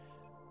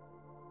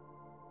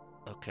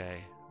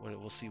 Okay.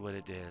 We'll see what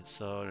it did.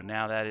 So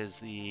now that is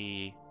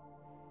the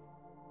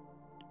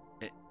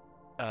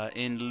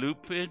in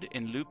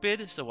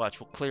So watch.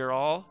 We'll clear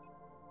all.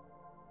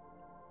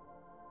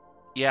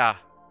 Yeah.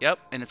 Yep.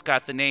 And it's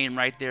got the name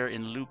right there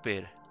in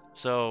Lupid.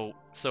 So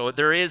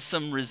there is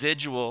some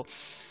residual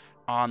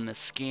on the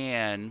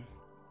scan.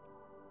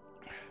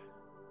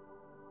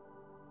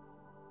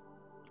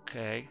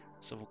 Okay,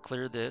 so we'll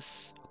clear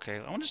this. Okay,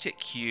 I want to just hit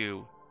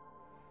Q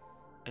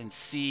and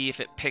see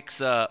if it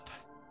picks up.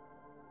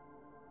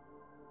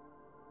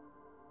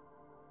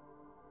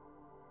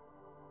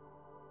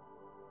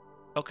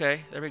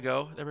 Okay, there we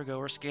go. There we go.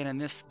 We're scanning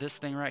this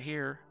thing right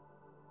here.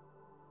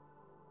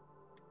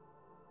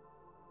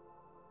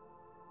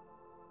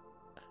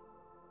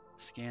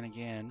 Scan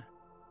again.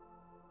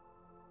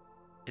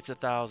 It's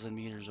 1,000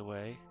 meters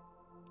away.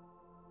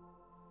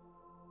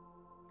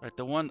 Right,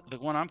 the one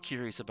I'm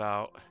curious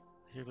about.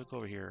 Here, look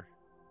over here.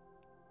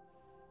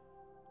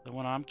 The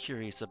one I'm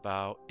curious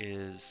about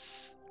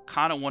is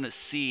kind of want to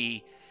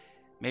see.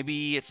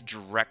 Maybe it's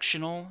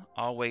directional.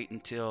 I'll wait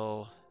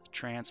until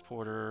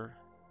transporter.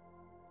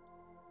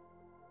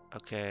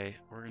 Okay,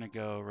 we're gonna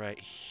go right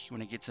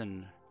when it gets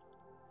in.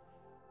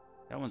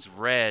 That one's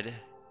red.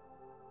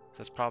 So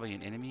that's probably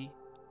an enemy.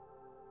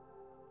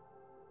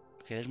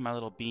 Okay, there's my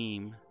little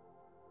beam.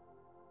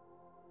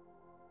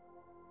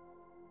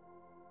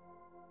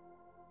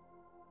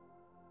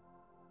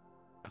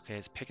 Okay,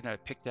 it's picking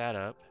up. Pick that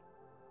up.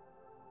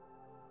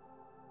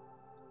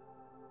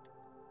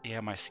 Yeah,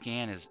 my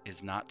scan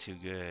is not too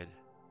good.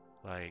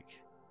 Like,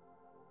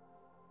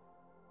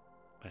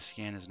 my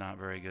scan is not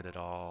very good at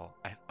all.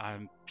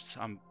 I'm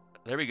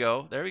there we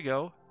go. There we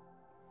go.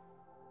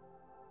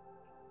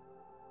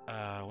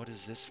 What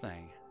is this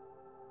thing?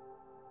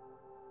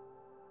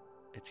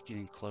 It's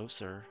getting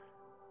closer.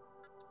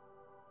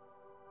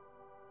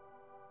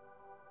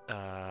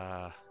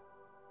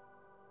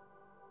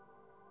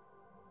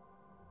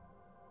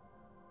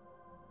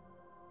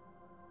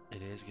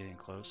 It is getting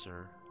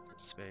closer.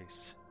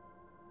 Space.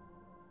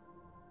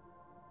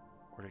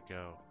 Where'd it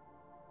go?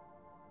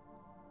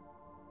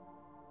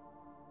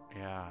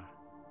 Yeah.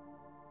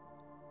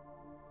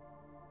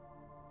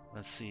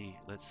 Let's see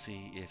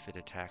if it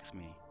attacks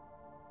me.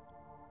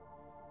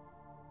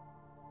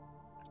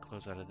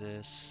 Close out of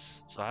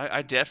this. So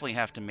I definitely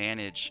have to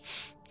manage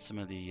some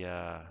of the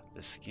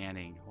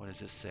scanning. What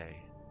does this say?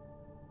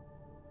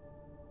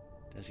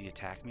 Does he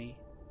attack me?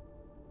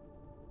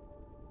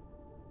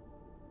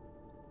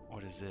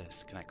 What is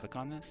this? Can I click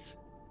on this?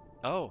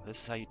 Oh, this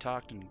is how you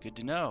talked, and good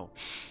to know.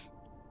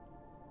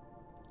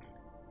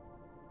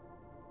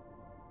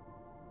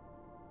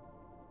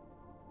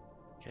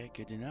 Okay,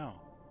 good to know.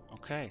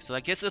 Okay, so I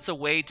guess that's a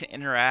way to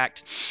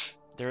interact.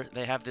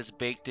 They have this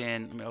baked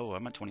in. Oh,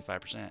 I'm at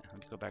 25%. Let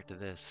me go back to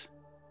this.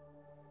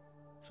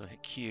 So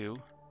hit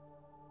Q.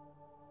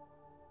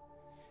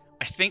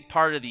 I think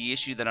part of the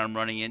issue that I'm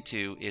running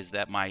into is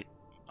that my...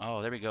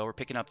 Oh, there we go. We're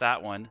picking up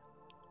that one.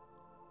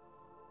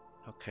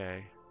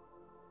 Okay.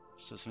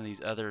 So some of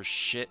these other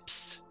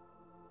ships.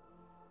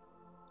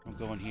 I'm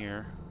going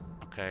here.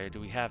 Okay, do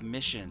we have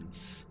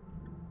missions?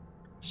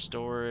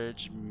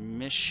 Storage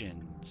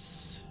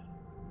missions.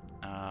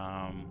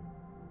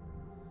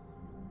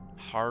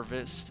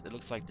 Harvest. It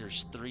looks like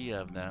there's 3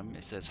 of them.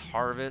 It says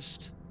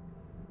harvest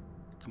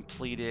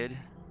completed.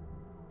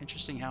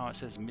 Interesting how it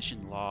says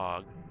mission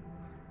log.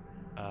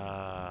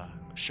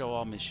 Show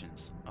all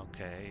missions.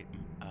 Okay.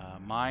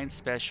 Mine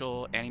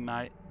special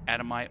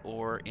adamite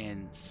ore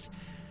in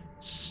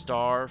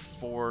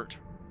Starfort,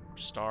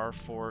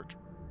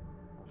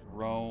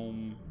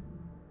 Rome,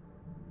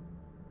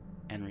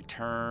 and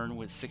return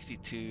with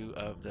 62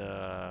 of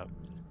the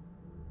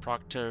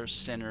Proctor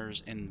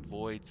centers in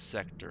Void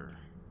sector.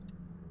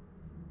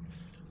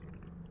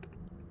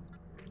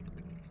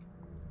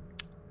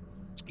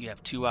 You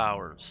have 2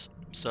 hours.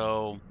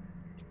 So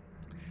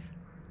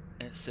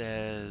it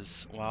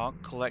says while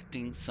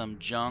collecting some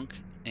junk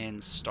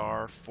in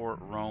Fort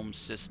Rome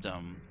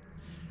system.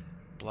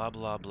 Blah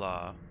blah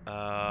blah.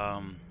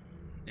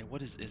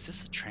 What is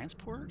this a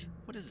transport?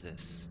 What is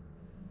this?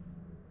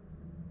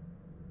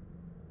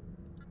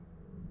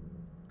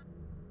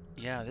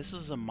 Yeah, this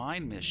is a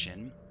mine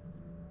mission.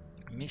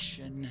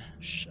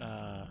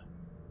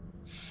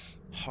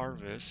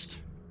 Harvest.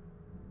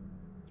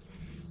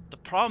 The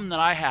problem that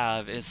I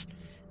have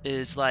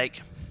is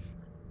like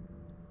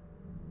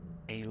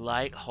a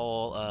light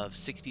hull of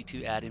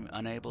 62 atom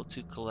unable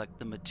to collect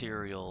the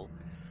material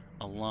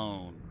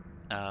alone.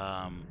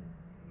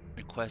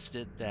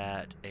 Requested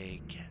that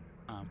a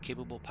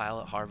capable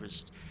pilot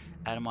harvest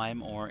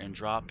adamantium ore and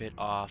drop it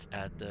off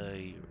at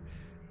the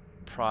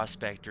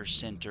Prospector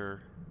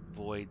Center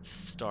Void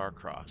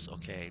Starcross.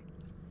 Okay.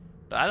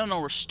 But I don't know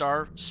where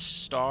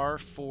Star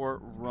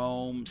Fort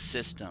Rome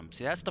system.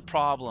 See, that's the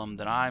problem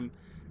that I'm...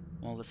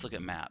 Well, let's look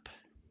at map.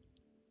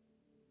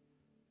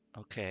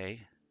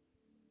 Okay.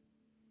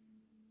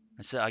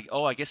 I said,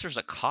 oh, I guess there's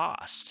a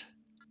cost.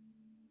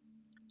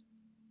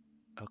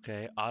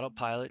 Okay,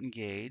 autopilot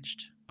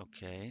engaged.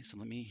 Okay, so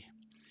let me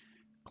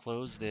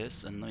close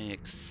this and let me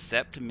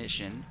accept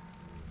mission.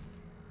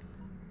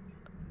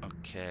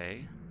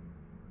 Okay.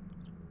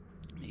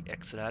 Let me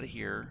exit out of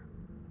here.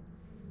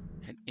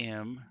 Hit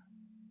M.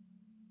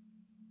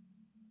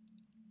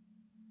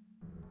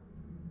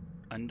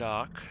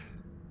 Undock.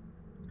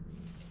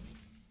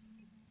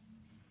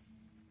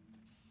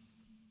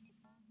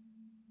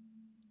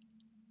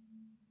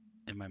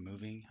 Am I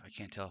moving? I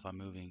can't tell if I'm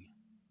moving.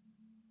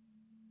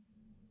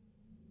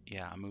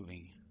 Yeah, I'm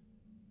moving.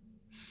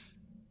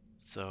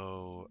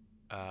 So,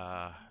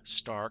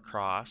 Star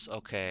Cross,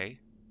 okay.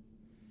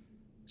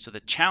 So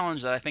the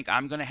challenge that I think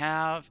I'm gonna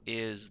have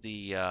is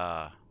the,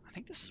 I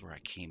think this is where I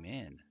came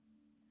in.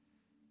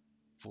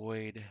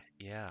 Void,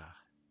 yeah.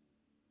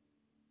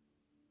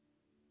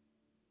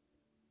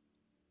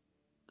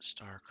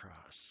 Star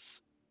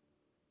Cross.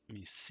 Let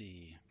me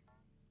see.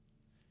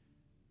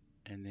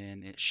 And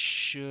then it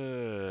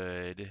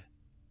should,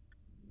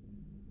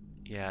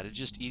 yeah,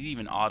 it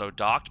even auto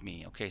docked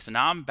me. Okay, so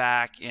now I'm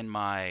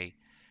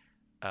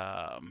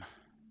um,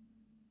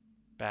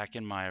 back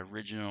in my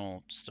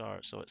original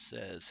start. So it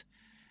says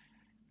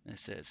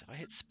if I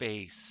hit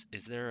space,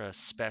 is there a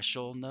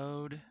special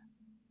node?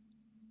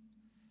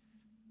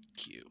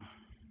 Q.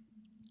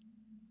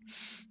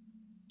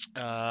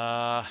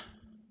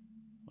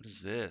 What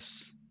is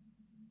this?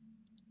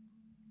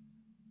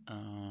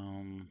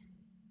 It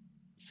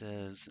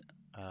says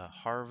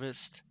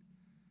harvest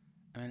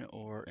and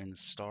or in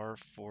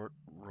Starfort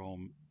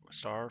Romos.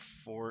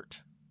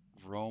 Starfort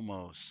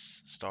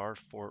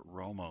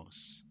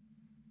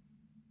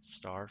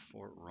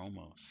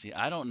Romos. See,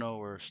 I don't know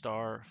where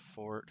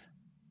Starfort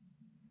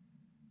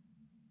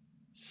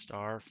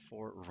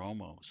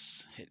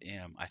Romos. Hit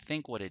M. I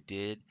think what it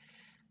did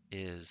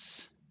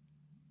is,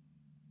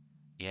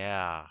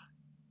 yeah.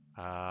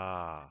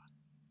 Ah,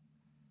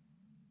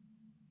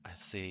 I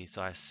see.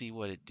 So I see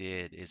what it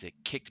did is it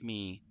kicked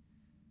me.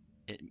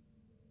 It.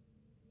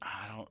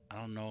 I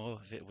don't know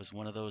if it was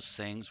one of those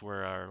things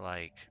where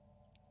like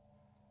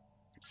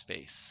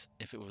space.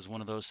 If it was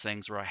one of those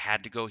things where I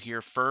had to go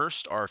here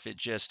first, or if it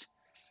just,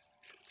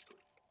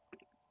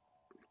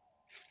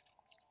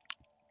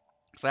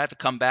 because I have to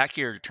come back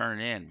here to turn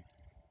it in.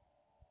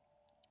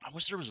 I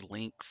wish there was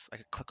links. I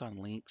could click on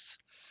links.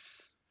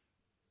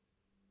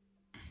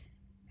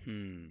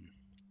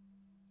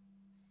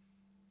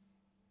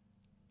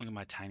 Look at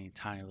my tiny,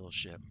 tiny little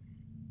ship.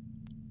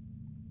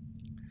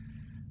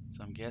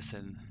 So I'm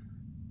guessing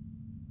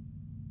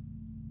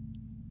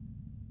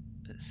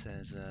it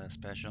says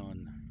special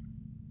and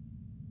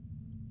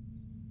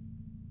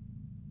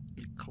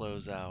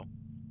close out.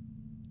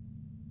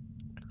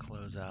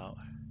 Close out.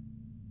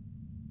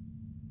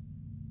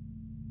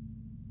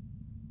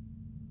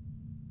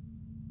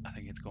 I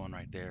think it's going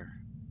right there.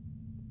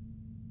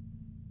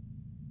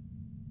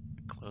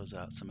 Close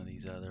out some of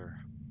these other.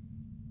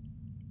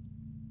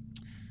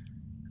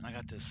 And I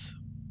got this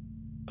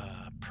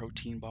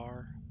protein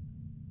bar.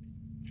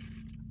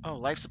 Oh,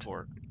 life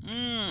support.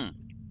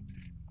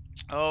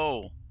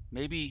 Oh,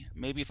 maybe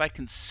if I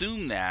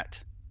consume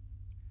that.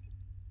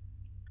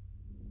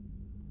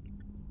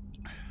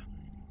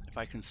 If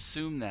I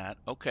consume that,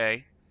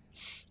 okay.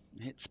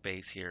 Hit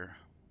space here.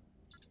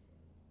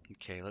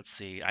 Okay, let's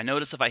see. I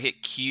notice if I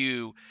hit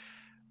Q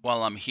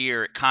while I'm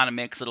here, it kind of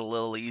makes it a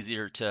little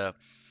easier to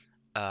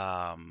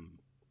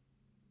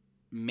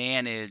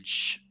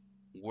manage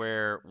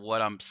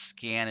what I'm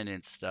scanning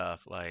and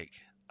stuff. Like,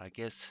 I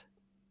guess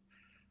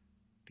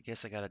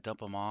I gotta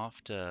dump them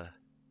off to.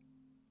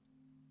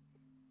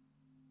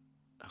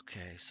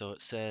 Okay, so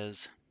it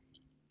says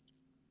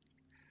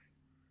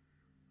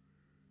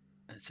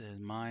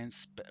mine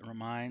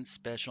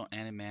special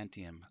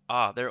animantium.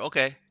 Ah, there.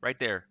 Okay, right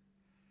there,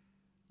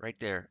 right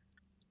there,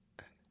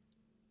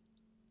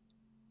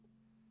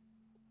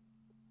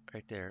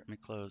 right there. Let me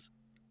close.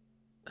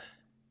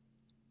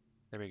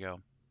 There we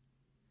go.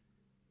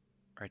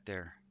 Right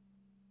there.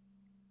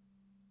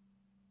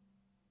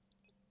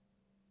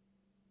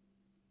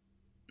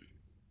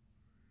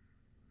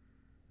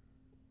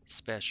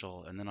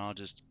 Special, and then I'll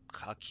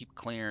keep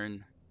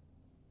clearing.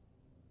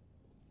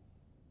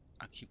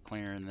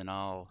 Then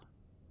I'll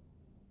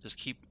just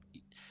keep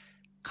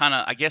kind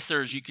of, I guess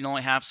you can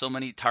only have so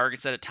many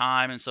targets at a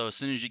time, and so as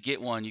soon as you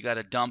get one, you got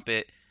to dump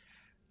it.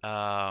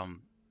 Yeah,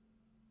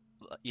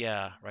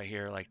 right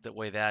here, like the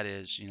way that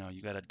is,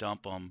 you got to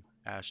dump them.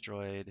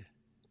 Asteroid.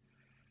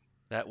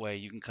 That way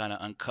you can kind of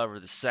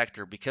uncover the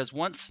sector, because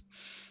once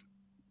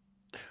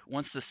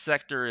the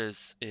sector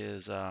is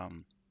oh,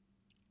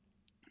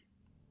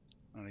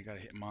 they got to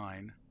hit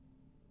mine.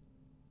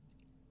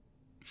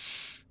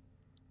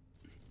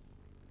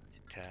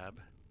 Hit tab.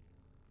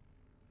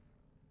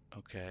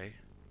 Okay.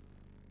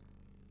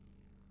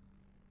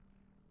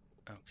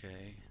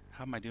 Okay.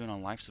 How am I doing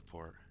on life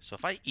support? So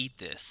if I eat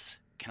this,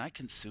 can I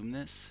consume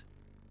this?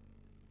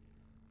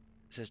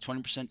 It says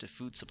 20% to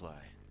food supply.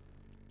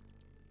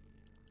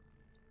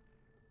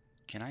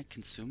 Can I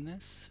consume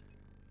this?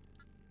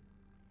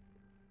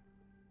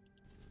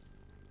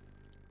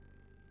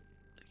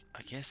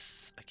 I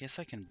guess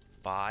I can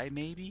buy,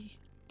 maybe?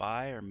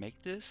 Buy or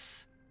make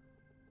this?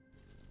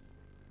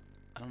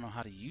 I don't know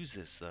how to use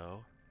this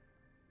though.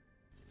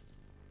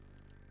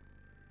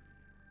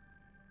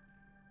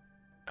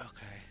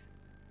 Okay.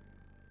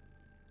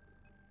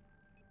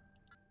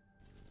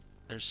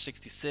 There's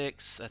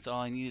 66. That's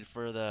all I needed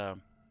for the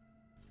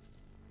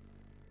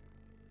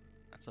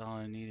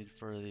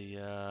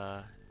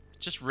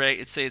just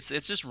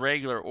it's just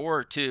regular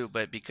ore too,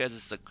 but because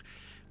it's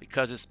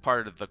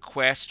part of the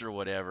quest or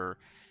whatever,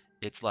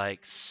 It's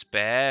like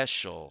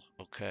special.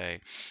 Okay.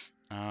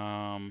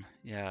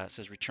 Yeah, it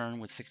says return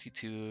with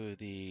 62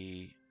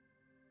 the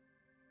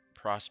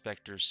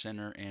Prospector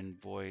Center and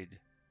Void.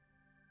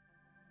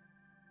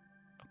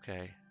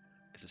 Okay.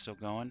 Is it still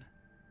going?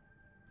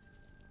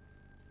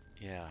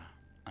 Yeah.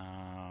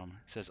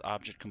 It says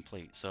object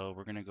complete. So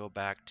we're gonna go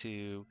back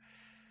to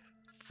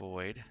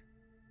Void.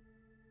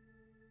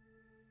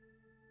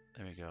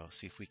 There we go.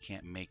 See if we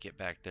can't make it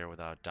back there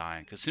without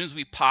dying. Because as soon as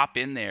we pop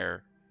in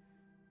there,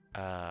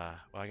 well,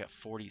 I got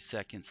 40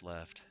 seconds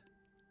left.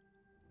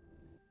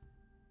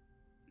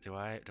 Do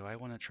I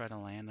want to try to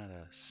land at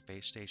a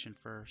space station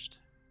first?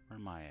 Where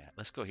am I at?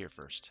 Let's go here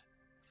first.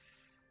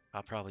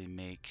 I'll probably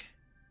make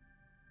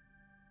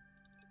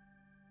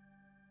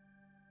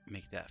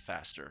that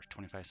faster.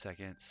 25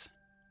 seconds.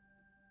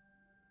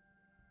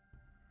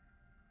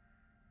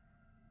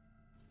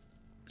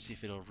 See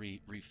if it'll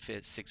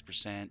refit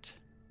 6%.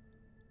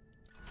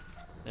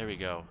 There we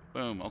go.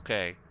 Boom.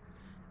 Okay.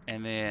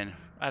 And then,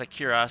 out of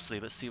curiosity,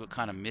 let's see what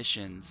kind of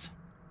missions.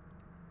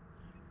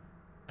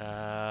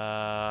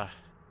 So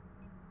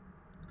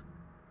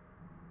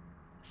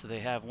they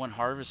have one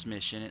harvest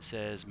mission. It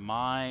says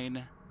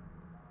mine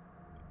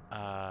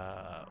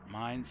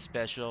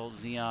special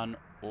Xeon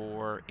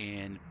ore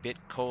in Bit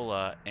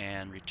Cola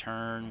and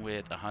return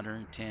with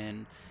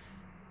 110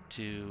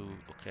 to.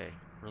 Okay,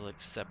 we'll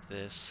accept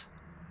this.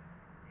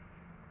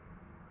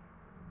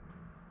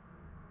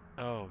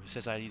 Oh, it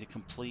says I need to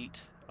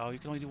complete. Oh, you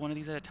can only do one of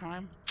these at a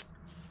time?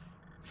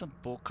 That's some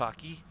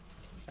bullcocky.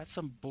 That's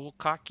some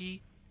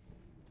bullcocky.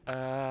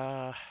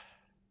 Okay,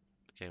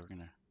 we're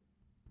gonna.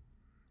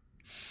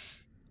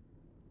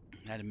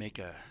 Had to make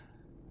a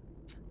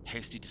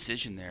hasty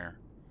decision there.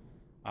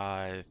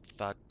 I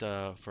thought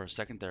for a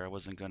second there I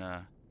wasn't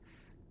gonna.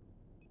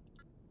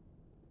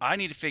 I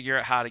need to figure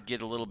out how to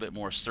get a little bit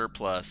more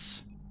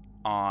surplus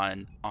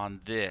on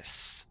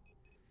this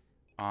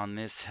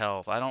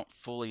health. I don't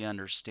fully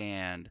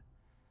understand.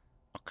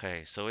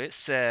 Okay, so it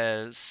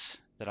says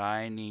that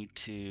I need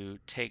to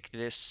take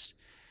this.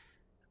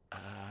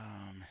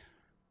 I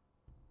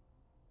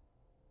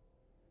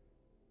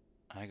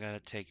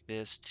gotta take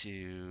this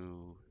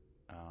to.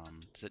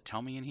 Does it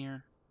tell me in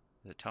here?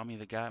 Does it tell me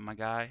my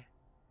guy?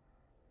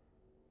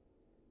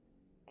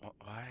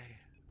 Why?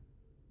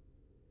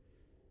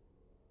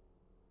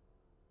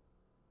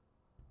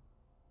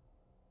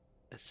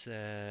 It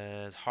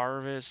says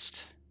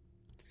harvest.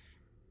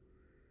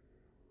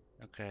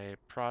 Okay,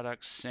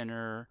 product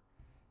center.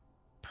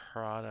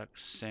 Want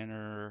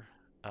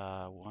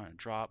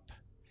to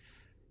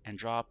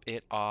drop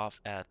it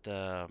off at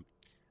the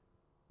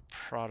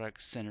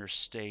product center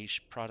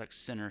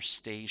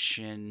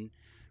station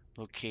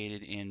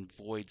located in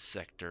Void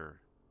sector.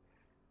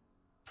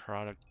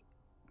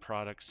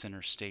 Product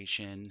center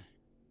station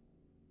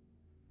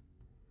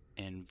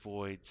in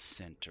Void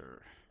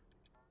center.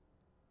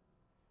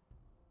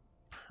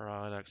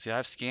 See,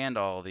 I've scanned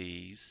all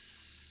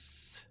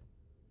these.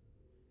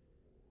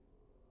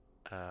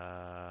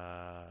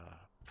 Product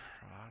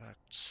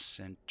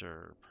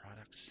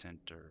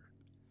center.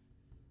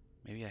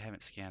 Maybe I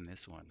haven't scanned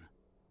this one.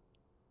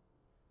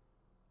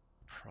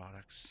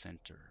 Product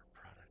center.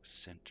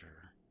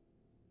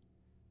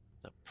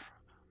 The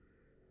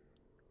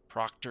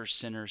Proctor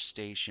Center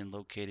station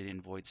located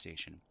in Void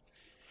station.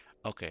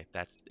 Okay,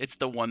 it's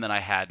the one that I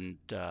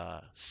hadn't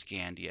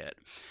scanned yet.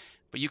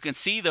 But you can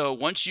see though,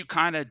 once you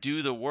kind of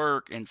do the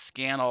work and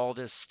scan all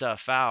this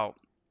stuff out,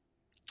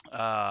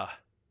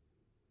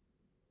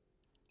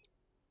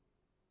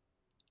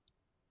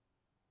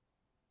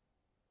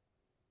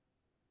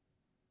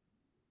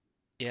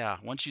 yeah,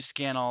 once you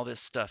scan all this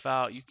stuff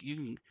out,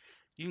 you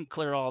can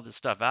clear all this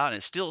stuff out, and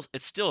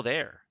it's still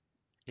there.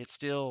 It's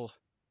still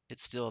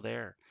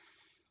there.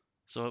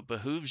 So it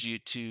behooves you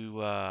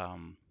to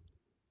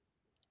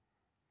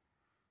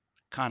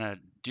kind of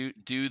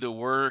do the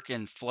work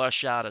and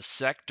flush out a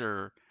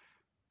sector,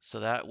 so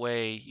that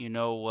way you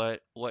know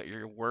what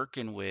you're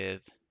working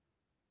with.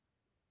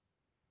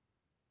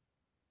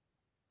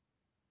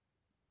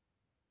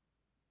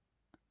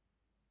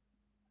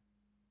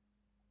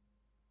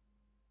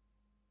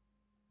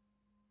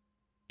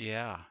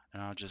 Yeah,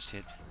 and I'll just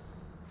hit.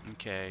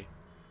 Okay.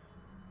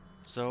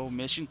 So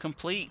mission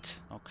complete.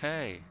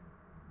 Okay.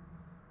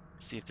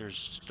 See if there's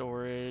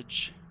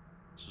storage.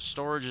 So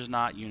storage is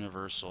not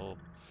universal.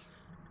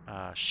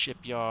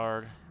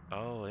 Shipyard.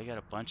 Oh, they got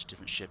a bunch of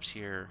different ships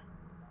here.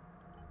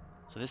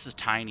 So this is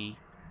tiny.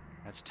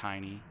 That's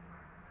tiny.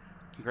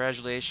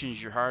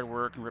 Congratulations, your hard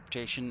work and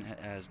reputation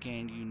has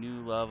gained you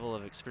new level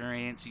of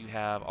experience. You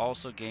have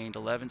also gained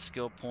 11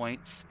 skill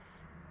points,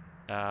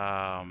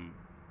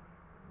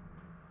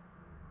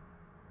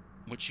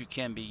 which you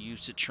can be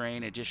used to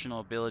train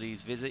additional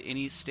abilities. Visit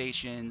any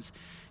station's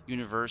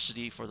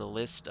university for the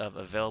list of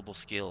available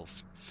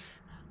skills.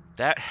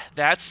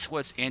 That's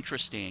what's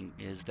interesting,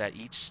 is that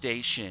each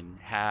station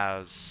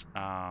has.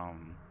 Oh,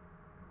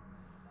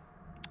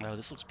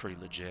 this looks pretty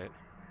legit.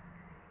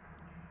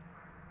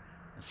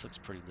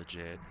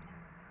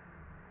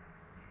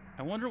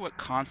 I wonder what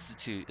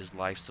constitute is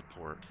life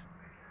support.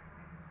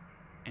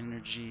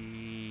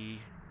 energy.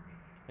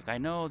 Like I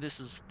know this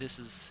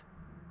is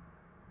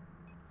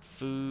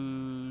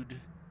food,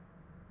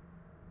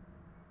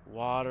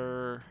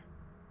 water.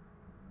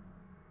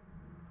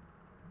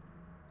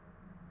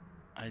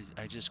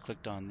 I just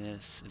clicked on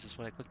this. Is this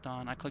what I clicked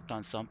on? I clicked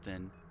on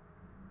something.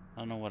 I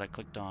don't know what I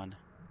clicked on.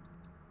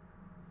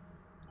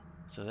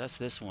 So that's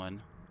this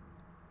one.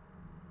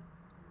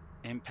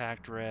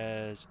 Impact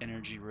res,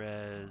 energy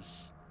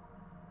res.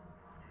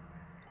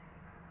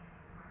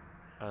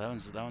 Oh, that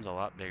one's a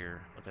lot bigger.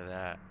 Look at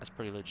that. That's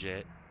pretty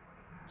legit.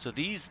 So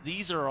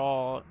these are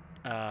all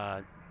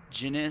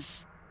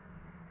Genesis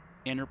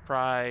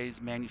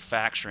Enterprise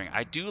Manufacturing.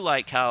 I do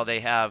like how they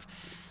have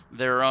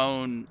their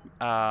own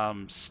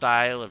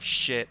style of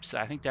ships.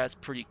 I think that's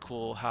pretty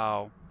cool.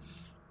 How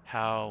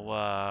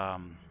oh,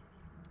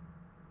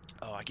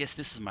 I guess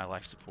this is my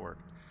life support.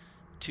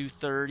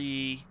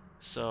 230.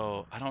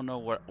 So I don't know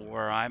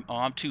where I'm. Oh,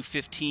 I'm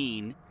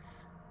 215.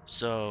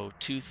 So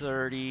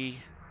 230.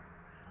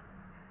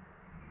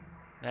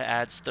 That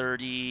adds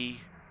 30.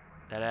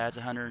 That adds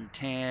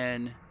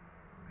 110.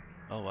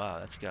 Oh wow,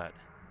 that's got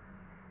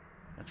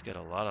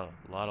a lot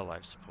of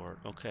life support.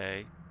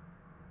 Okay.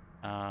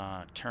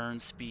 Turn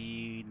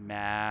speed,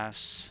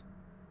 mass,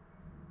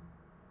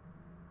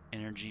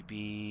 energy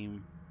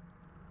beam,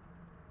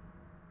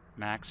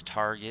 max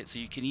target. So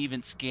you can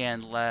even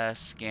scan less,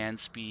 scan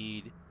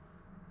speed.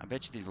 I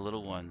bet you these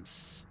little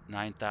ones,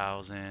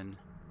 9,000.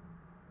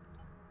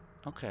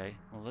 Okay,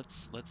 well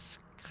let's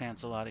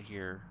cancel out of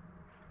here.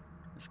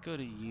 Let's go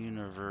to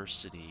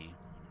university,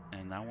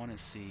 and I want to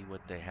see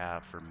what they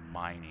have for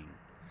mining.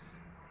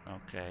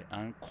 Okay,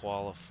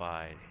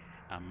 unqualified.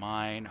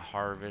 Mine,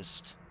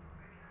 harvest,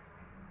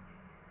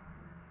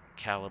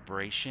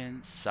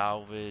 calibration,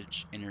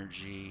 salvage,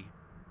 energy.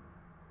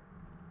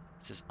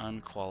 It says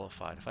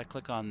unqualified. If I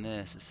click on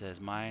this, it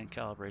says mine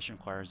calibration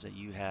requires that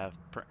you have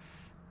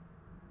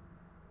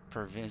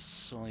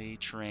previously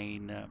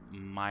trained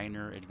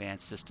miner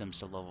advanced systems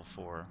to level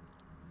 4.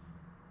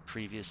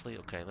 Previously,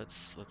 okay,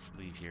 let's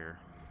leave here.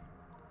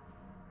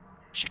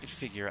 Wish I could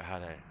figure out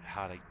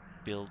how to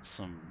build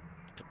some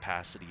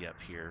capacity up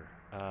here.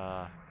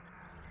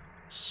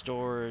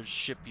 Storage,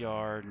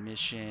 shipyard,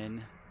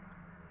 mission.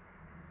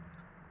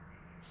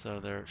 So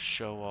there's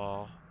show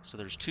all. So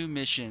there's 2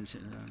 missions.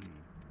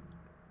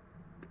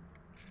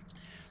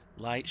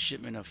 Light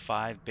shipment of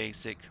 5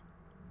 basic.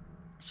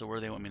 So where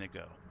do they want me to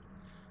go?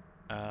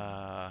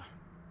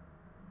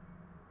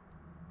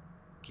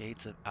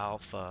 Gates of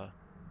Alpha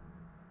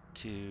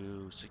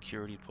to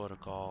security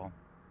protocol.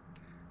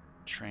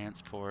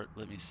 Transport.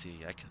 Let me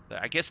see.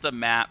 I guess the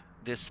map.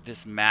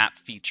 This map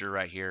feature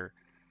right here.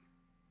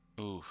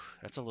 Ooh,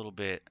 that's a little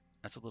bit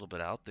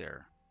out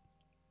there.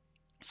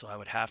 So I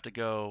would have to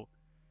go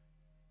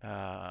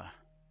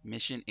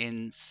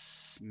mission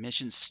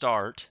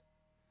start,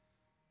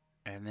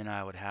 and then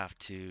I would have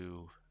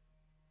to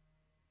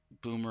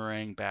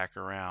boomerang back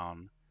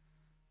around.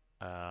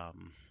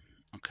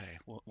 Okay,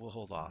 we'll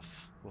hold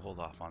off. We'll hold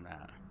off on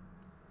that.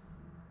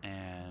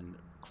 And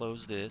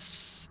close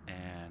this,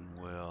 and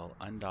we'll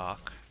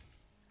undock.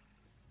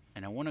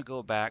 And I want to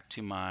go back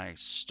to my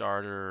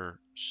starter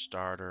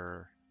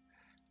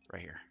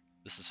right here.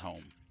 This is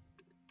home.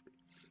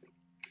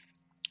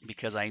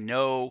 Because I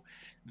know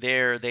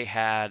there they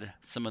had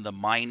some of the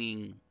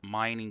mining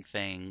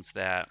things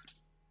that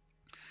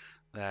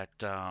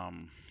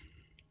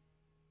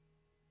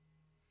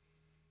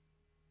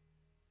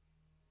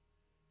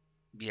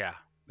yeah,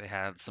 they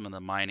had some of the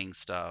mining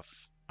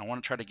stuff. I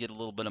want to try to get a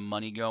little bit of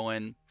money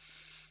going.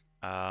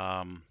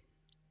 And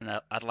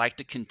I'd like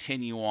to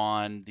continue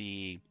on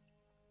the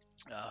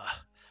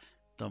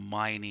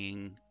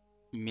mining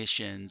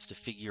missions to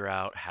figure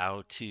out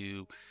how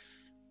to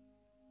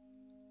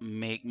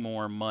make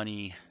more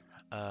money.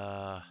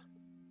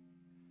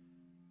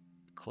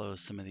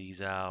 Close some of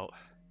these out,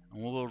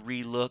 and we'll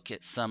relook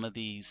at some of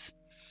these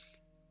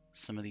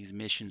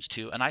missions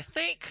too. And I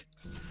think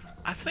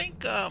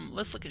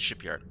let's look at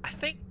shipyard. I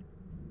think,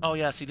 oh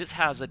yeah, see, this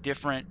has a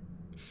different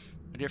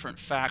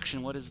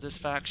faction. What is this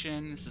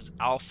faction? This is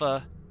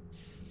Alpha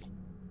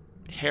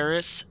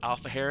Harris.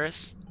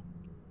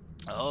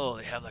 Oh,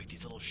 they have like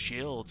these little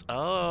shields.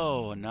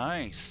 Oh,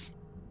 nice.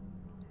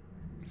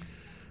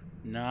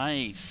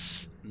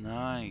 Nice.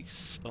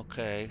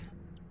 Okay.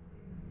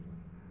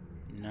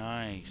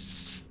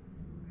 Nice.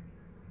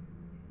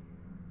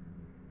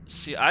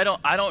 See, I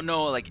don't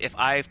know like if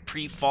I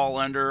pre-fall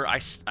under. I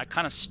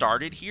kind of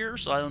started here,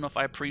 so I don't know if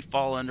I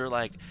pre-fall under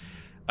like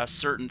a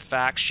certain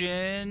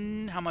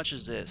faction. How much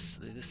is this?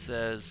 This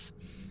says,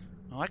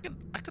 oh, I could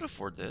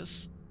afford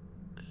this.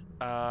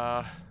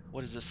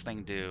 What does this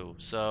thing do?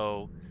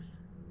 So,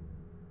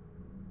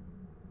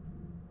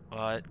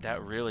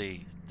 that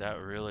really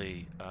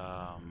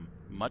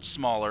much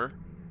smaller.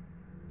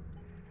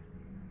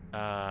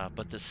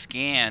 But the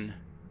scan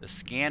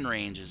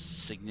range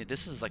is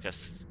this is like a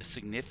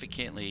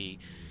significantly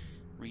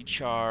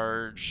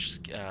recharge,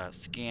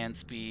 scan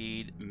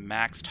speed,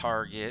 max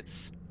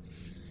targets.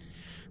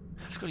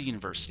 Let's go to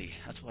university.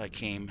 That's why I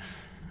came.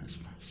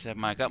 So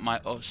I got my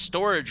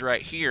storage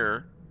right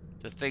here,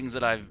 the things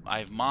that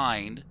I've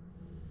mined.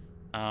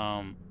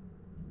 Let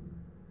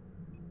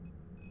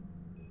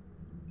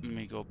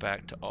me go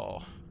back to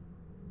all.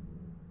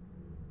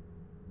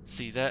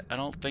 See that? I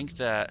don't think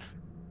that.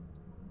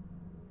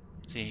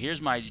 See,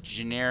 here's my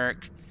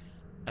generic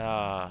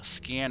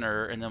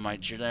scanner, and then my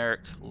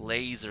generic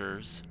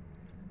lasers.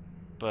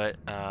 But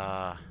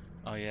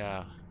oh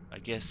yeah, I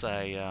guess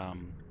I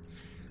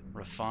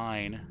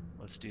refine.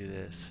 Let's do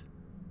this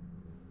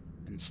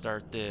and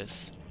start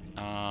this.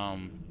 I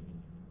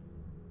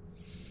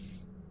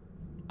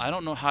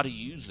don't know how to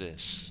use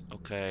this.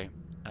 Okay.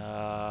 If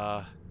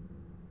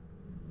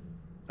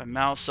I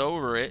mouse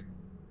over it,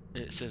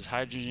 it says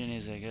hydrogen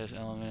is, I guess,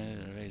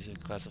 element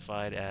basically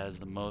classified as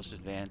the most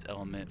advanced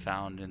element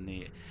found in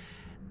the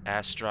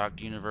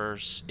Astrox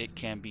universe. It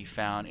can be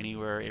found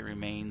anywhere. It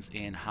remains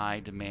in high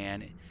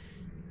demand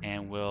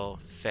and will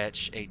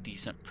fetch a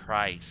decent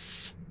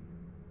price.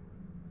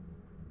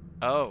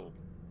 Oh,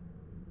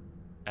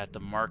 at the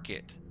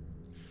market.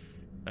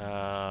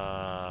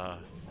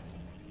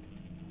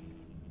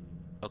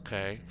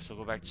 Okay, so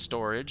go back to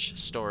storage.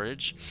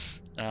 Storage.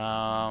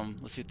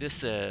 Let's see what this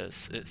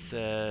says. It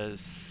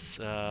says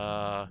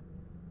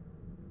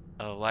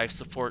life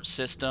support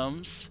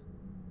systems.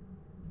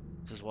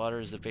 It says water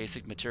is the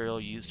basic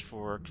material used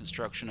for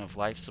construction of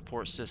life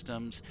support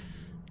systems,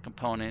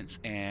 components,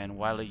 and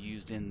widely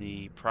used in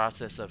the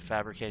process of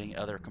fabricating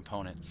other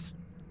components.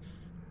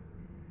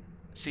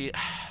 See,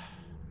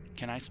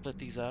 can I split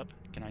these up?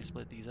 Can I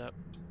split these up?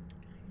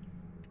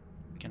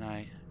 Can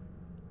I?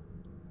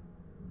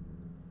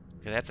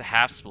 Okay, that's a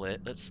half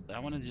split. I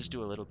want to just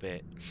do a little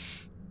bit.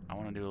 I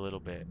want to do a little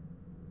bit.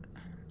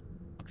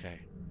 Okay,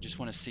 just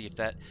want to see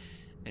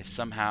if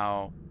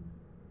somehow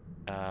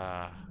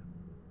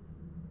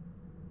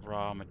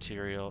raw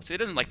material. See, it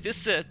doesn't like this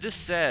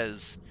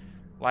says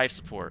life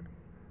support.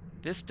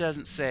 This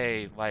doesn't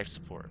say life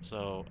support,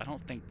 so I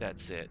don't think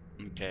that's it.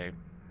 Okay.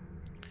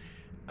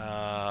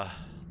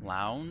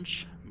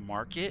 Lounge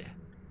market.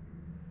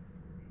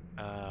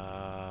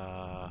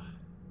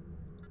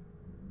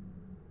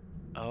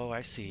 Oh,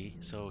 I see.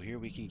 So here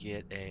we can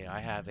get I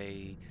have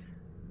a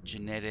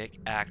genetic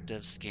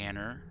active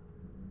scanner.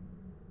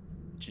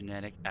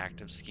 Genetic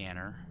active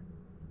scanner.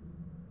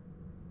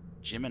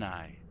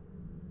 Gemini.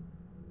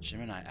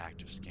 Gemini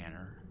active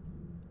scanner.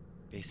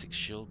 Basic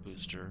shield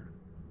booster.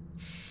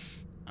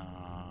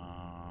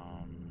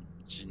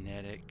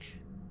 Generic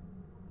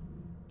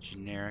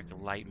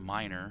light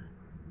miner.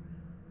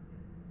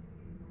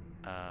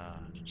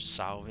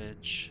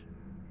 Salvage.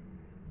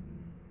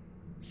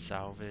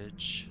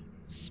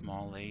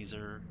 Small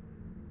laser.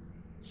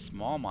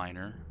 Small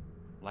miner.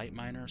 Light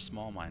miner,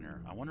 small miner.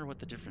 I wonder what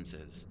the difference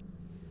is.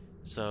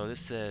 So this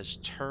says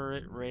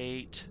turret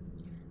rate,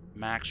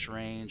 max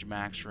range,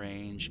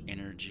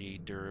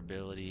 energy,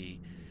 durability,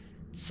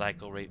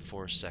 cycle rate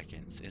 4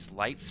 seconds. Is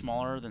light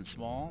smaller than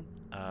small?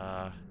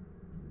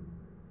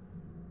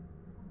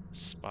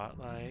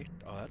 Spotlight.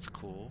 Oh, that's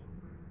cool.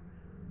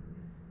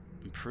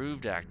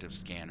 Improved active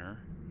scanner.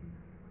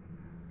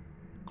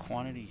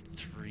 Quantity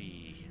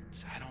 3.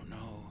 So I don't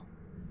know.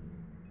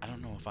 I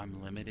don't know if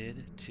I'm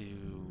limited to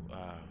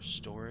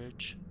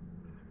storage.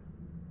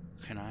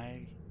 Can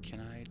I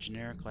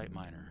generic light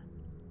miner?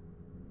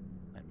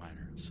 Light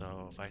miner.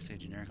 So if I say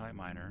generic light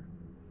miner,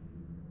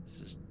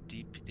 this is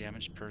deep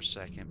damage per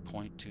second,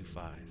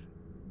 0.25.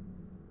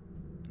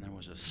 And there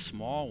was a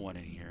small one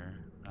in here.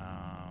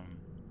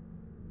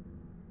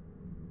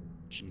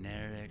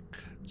 Generic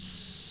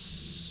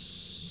small.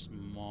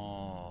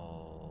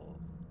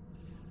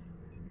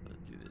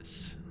 Let's do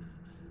this.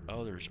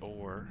 Oh, there's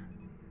ore.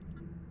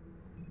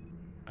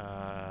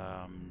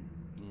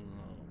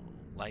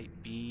 Light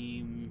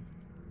beam.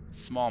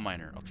 Small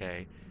miner.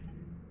 Okay.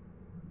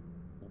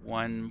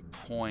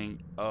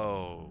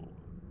 1.0.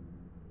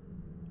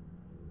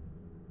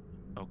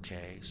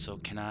 Okay, so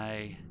can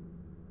I?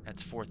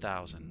 That's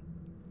 4,000.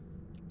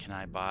 Can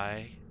I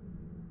buy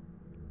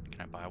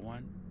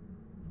one?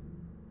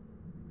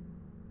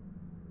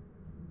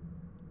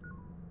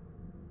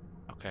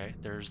 Okay,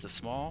 there's the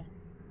small,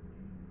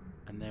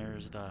 and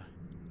there's the.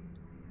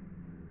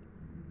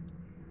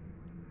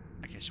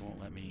 I guess it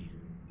won't let me.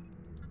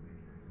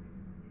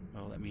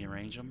 Will it let me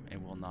arrange them?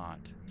 It will not.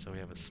 So we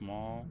have a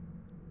small,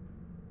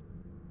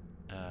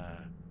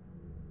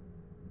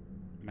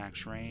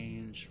 max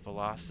range,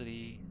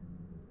 velocity,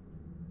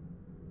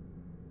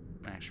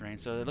 max range.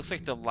 So it looks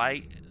like the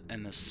light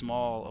and the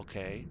small.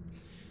 Okay.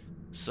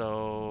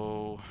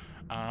 So,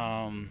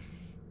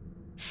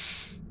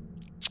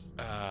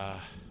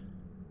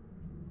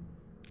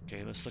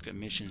 okay, let's look at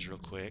missions real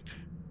quick.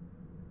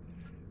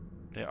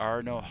 There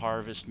are no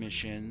harvest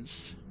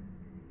missions.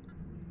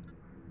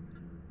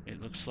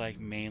 It looks like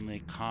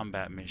mainly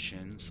combat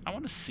missions. I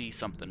want to see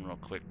something real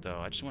quick, though.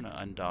 I just want to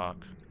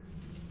undock.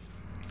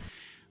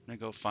 I'm going to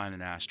go find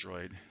an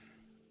asteroid.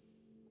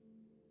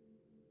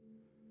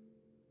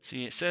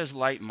 See, it says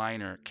light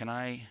miner. Can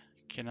I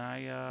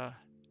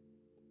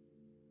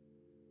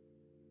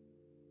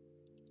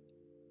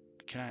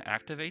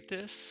activate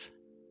this?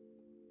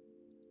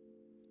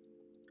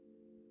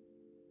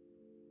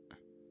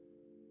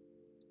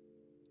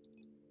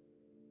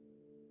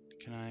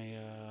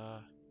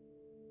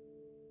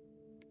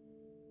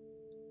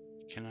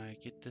 Can I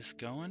get this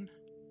going?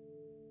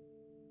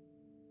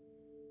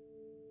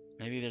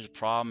 Maybe there's a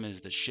problem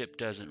is the ship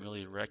doesn't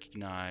really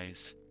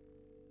recognize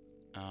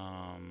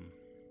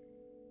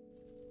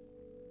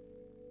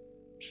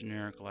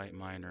generic light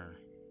miner.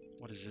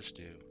 What does this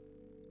do?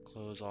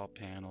 Close all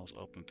panels,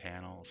 open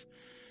panels.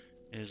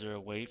 Is there a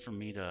way for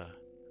me to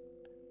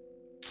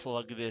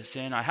plug this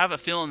in? I have a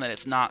feeling that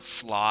it's not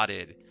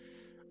slotted.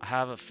 I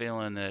have a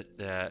feeling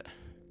that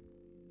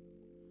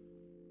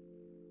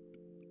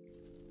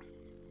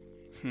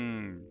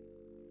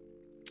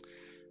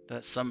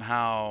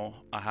somehow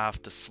I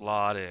have to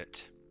slot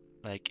it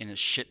like in a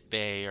ship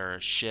bay or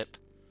a ship.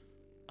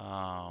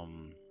 So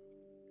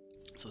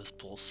this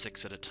pulls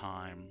 6 at a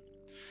time.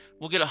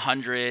 We'll get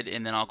 100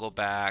 and then I'll go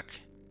back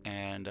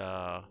and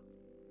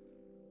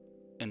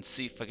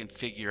see if I can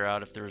figure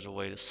out if there's a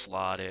way to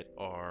slot it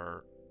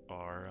or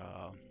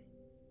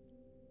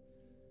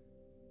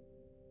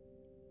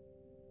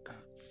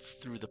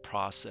through the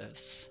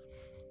process.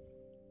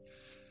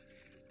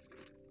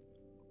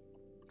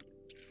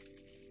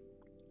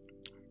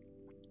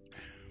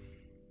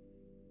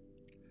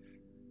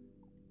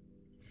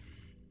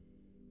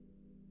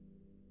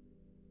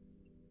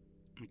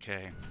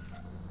 Okay,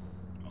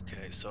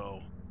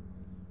 so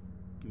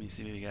let me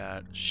see what we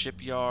got.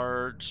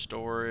 Shipyard,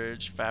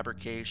 storage,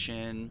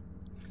 fabrication,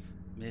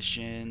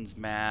 missions,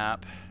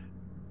 map,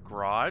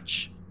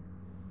 garage.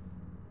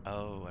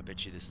 Oh, I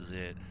bet you this is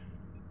it.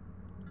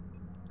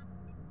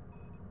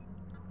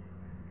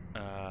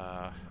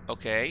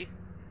 Okay,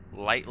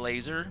 light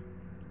laser.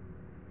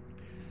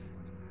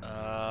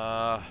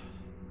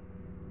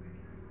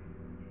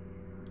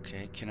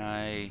 Okay, can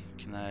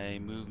I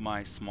move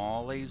my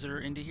small laser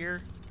into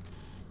here?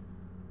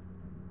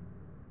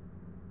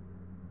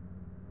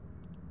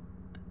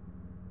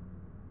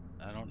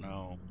 I don't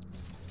know.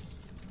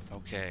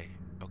 Okay.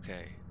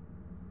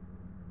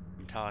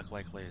 Metallic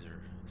light laser,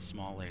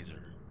 small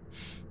laser.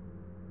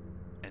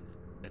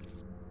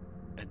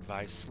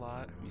 Advice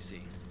slot. Let me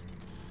see.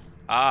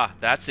 Ah,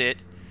 that's it.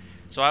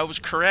 So I was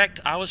correct.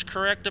 I was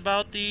correct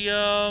about the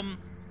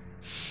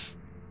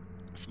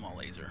small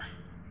laser.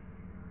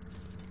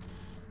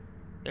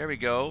 There we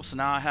go. So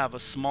now I have a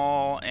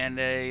small and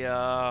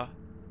a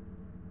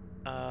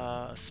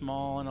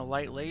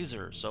light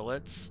laser. So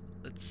let's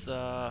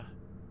what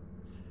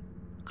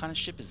kind of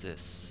ship is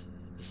this?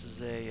 This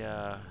is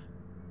a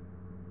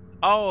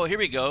oh, here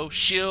we go.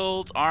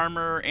 Shields,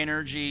 armor,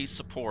 energy,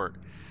 support.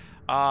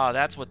 Ah,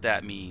 that's what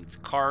that means.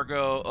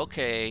 Cargo,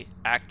 okay.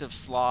 Active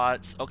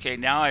slots. Okay,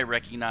 now I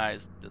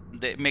recognize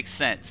that it makes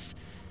sense.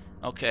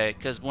 Okay,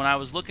 because when I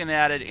was looking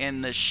at it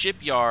in the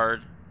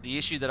shipyard, the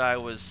issue that I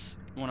was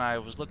when I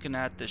was looking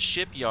at the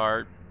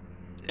shipyard,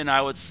 and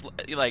I would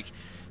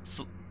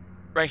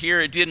right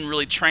here, it didn't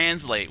really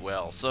translate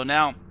well. So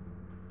now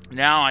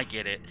I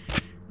get it.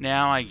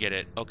 Now I get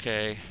it.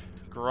 Okay,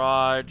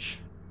 garage.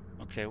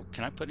 Okay,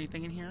 can I put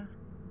anything in here?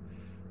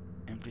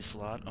 Empty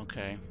slot.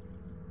 Okay,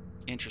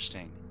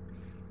 interesting.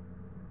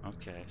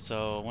 Okay,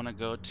 so I want to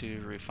go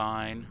to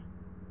refine,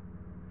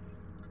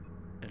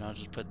 and I'll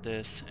just put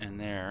this in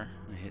there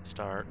and hit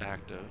start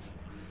active.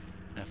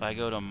 And if I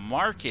go to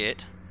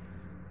market,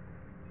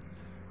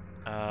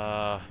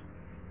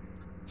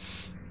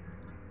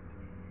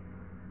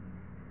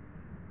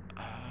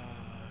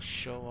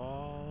 show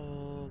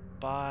all,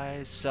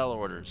 buy, sell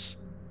orders.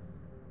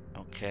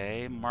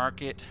 Okay,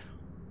 market,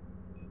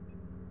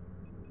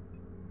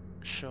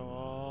 show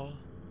all,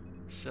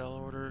 sell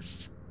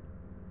orders,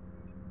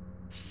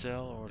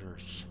 sell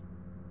orders.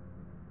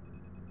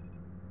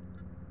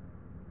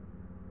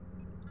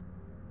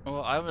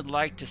 Well, I would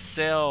like to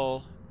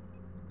sell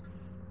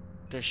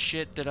the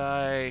shit that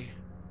I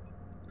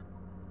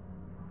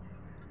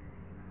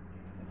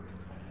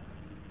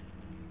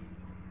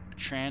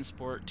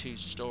transport to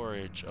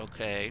storage.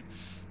 Okay,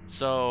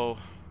 so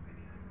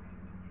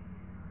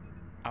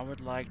I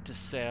would like to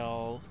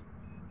sell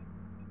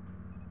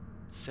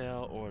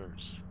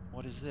orders.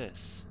 What is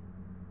this?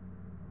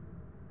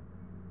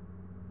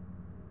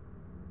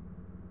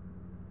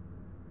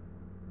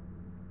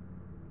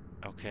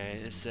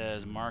 Okay, it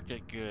says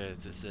market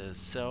goods. It says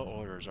sell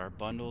orders are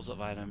bundles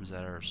of items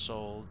that are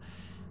sold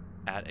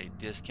at a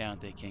discount.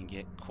 They can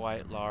get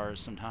quite large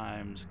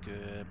sometimes.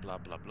 Good, blah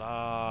blah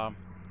blah.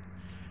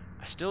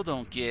 I still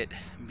don't get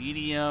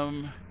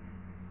medium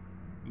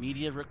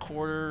media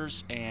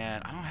recorders,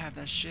 and I don't have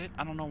that shit.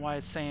 I don't know why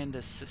it's saying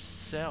to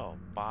sell.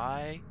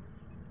 Buy,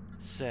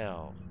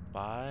 sell,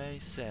 buy,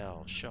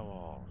 sell, show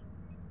all.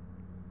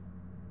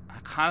 I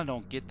kind of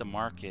don't get the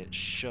market.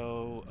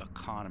 Show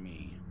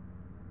economy.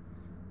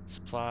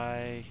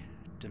 Supply,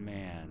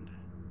 demand.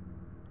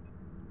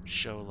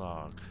 Show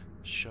log.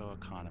 Show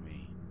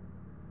economy.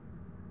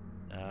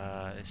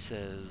 It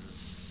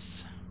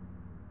says...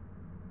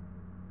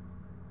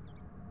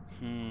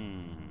 I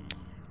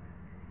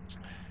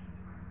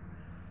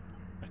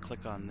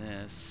click on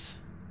this.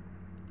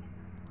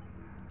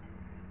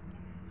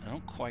 I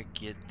don't quite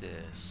get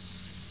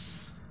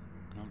this.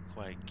 I don't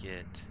quite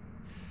get...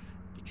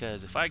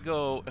 Because if I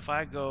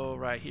go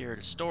right here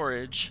to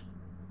storage,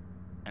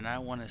 and I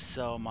want to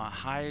sell my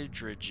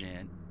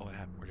hydrogen. Oh,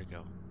 where'd it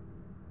go?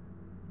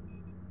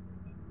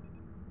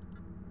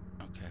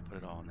 Okay, put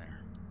it all in there.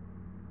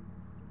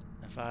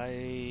 If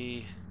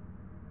I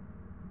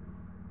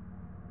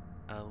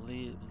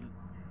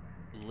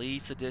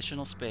lease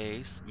additional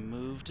space,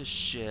 move to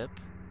ship,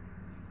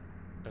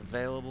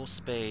 available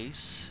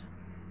space.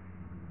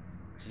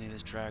 Does any of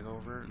this drag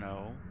over?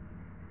 No.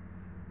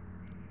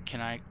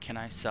 Can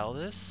I sell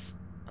this?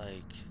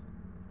 Like,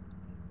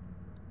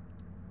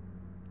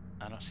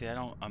 I don't see.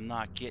 I'm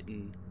not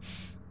getting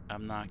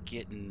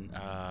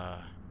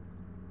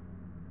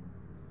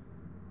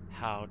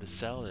how to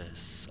sell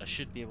this. I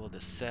should be able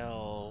to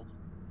sell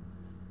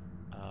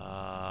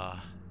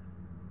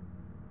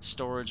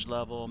storage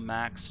level,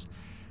 max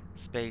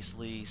space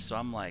lease. So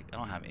I'm like, I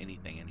don't have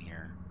anything in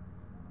here.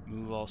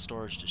 Move all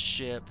storage to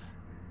ship.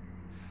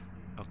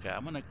 Okay, I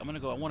want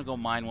to go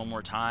mine one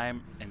more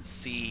time and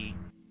see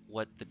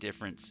what the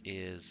difference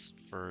is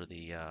for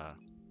the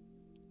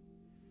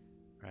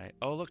right.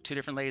 Oh, look, two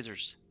different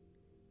lasers.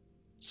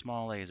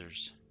 Small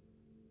lasers.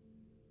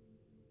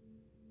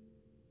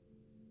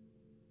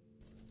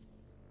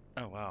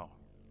 Oh, wow.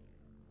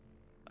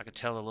 I could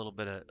tell a little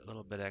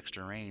bit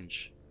extra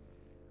range.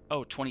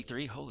 Oh,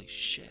 23. Holy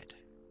shit.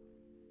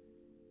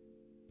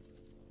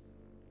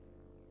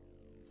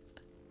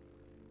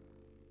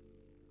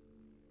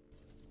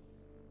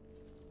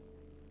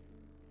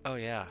 Oh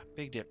yeah,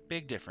 big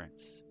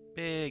difference.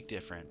 Big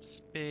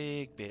difference.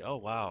 Big. Oh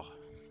wow.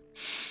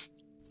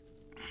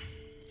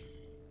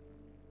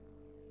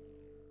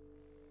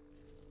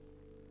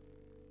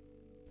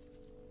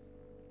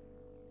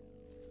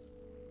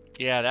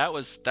 Yeah, that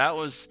was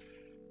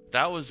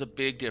a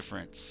big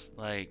difference.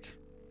 Like,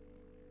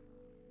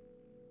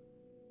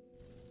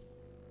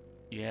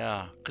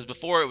 yeah, because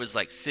before it was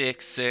like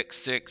 6, 6,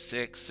 6,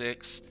 6,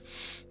 6.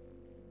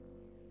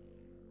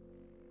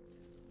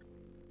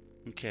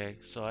 Okay,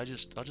 so I'll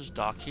just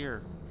dock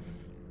here,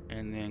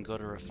 and then go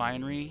to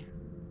refinery,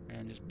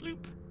 and just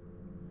bloop.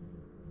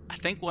 I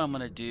think what I'm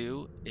gonna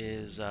do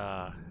is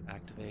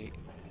activate.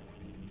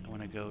 I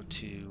want to go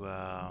to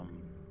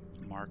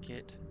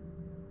market.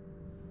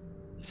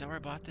 Is that where I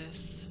bought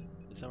this?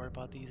 Is that where I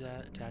bought these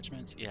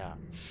attachments? Yeah.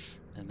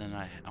 And then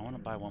I want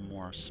to buy one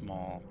more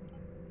small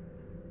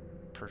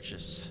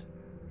purchase.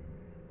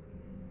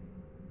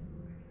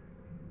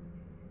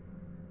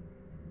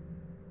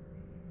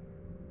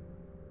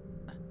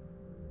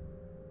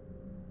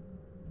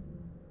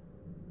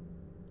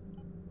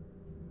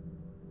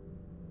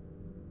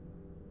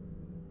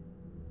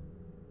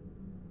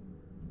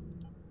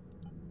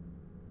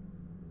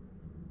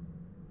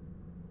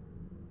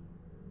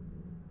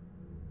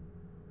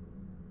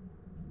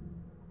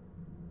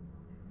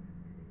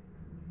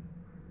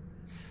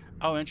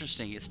 Oh,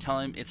 interesting. It's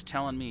telling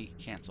me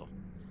cancel.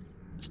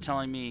 It's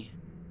telling me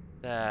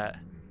that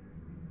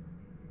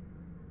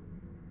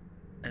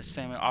it's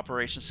saying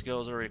operation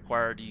skills are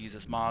required to use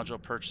this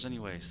module purchase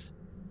anyways.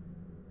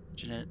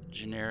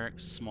 Generic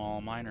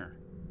small minor.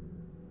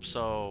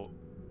 So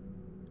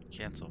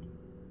cancel.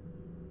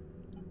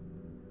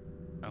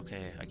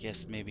 Okay, I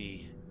guess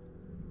maybe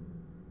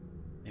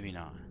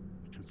not.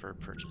 Confirm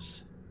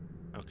purchase.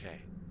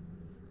 Okay.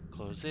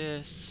 Close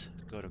this.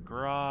 Go to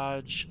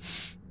garage.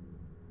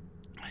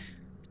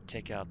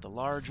 Take out the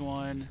large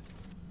one.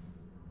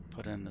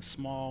 Put in the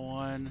small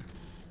one.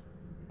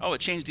 Oh,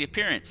 it changed the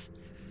appearance.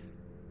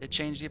 It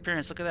changed the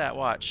appearance. Look at that.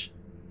 Watch.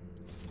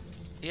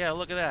 Yeah,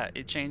 look at that.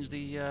 It changed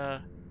the,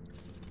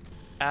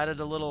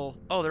 added a little...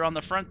 Oh, they're on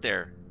the front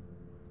there.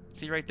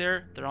 See right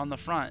there? They're on the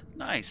front.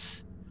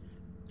 Nice.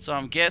 So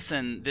I'm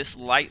guessing this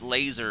light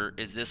laser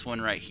is this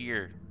one right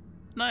here.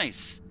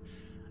 Nice.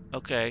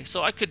 Okay,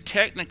 so I could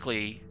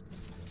technically...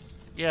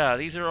 Yeah,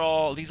 these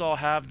all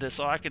have this.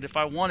 So I could, if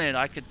I wanted,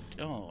 I could...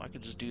 Oh, I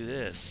could just do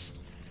this.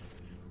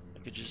 I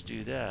could just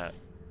do that.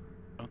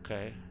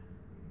 Okay.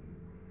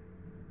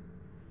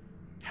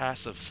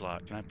 Passive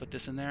slot. Can I put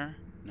this in there?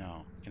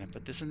 No. Can I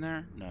put this in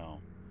there? No.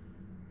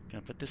 Can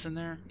I put this in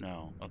there?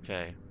 No.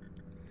 Okay.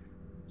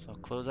 So I'll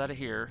close out of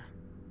here.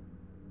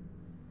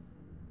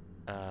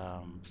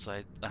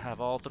 So I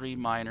have all three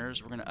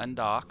miners. We're going to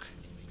undock.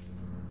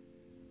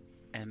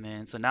 And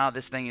then, so now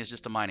this thing is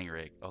just a mining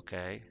rig.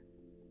 Okay.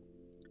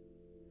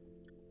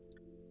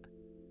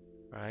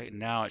 Right.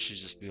 Now it should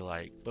just be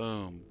like,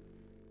 boom.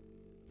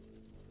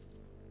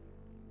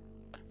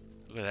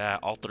 Look at that.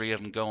 All three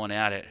of them going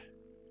at it.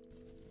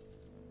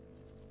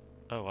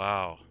 Oh,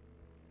 wow.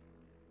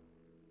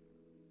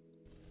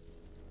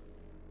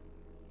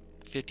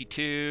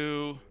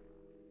 52.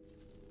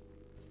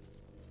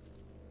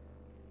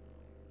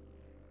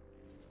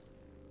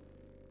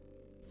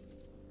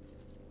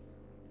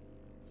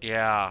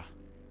 Yeah.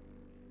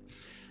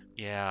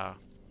 Yeah.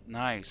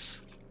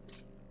 Nice.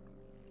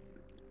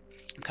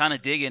 I'm kind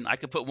of digging. I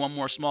could put one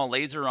more small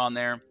laser on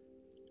there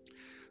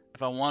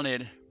if I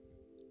wanted.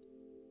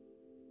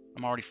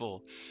 I'm already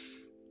full.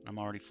 I'm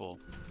already full.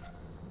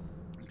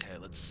 Okay,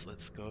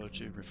 let's go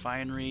to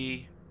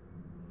refinery.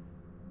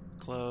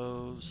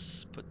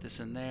 Close. Put this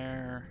in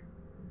there.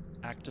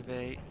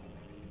 Activate.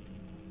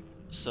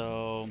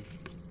 So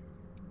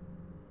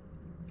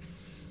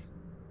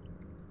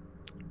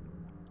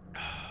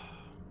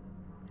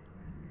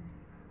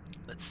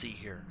let's see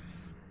here.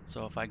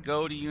 So if I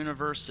go to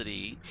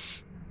university,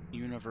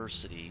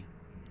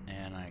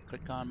 and I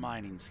click on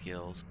mining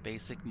skills,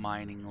 basic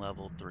mining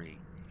level 3,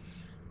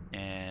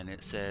 and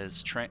it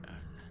says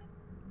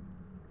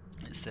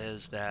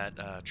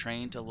that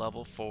train to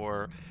level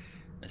 4.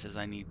 It says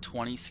I need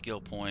 20 skill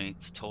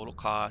points, total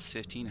cost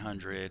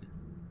 1,500,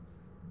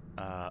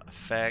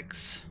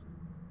 effects.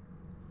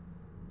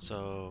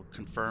 So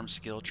confirm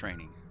skill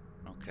training.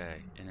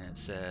 Okay, and it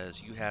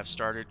says you have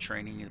started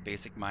training in the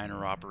basic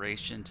miner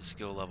operation to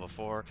skill level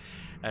 4.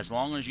 As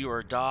long as you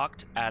are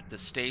docked at the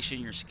station,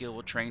 your skill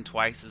will train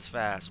twice as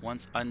fast.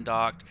 Once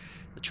undocked,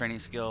 the training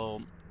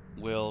skill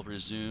will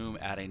resume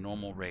at a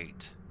normal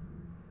rate.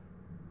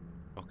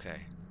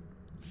 Okay,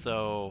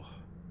 so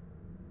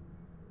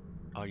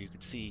oh, you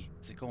could see,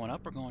 is it going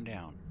up or going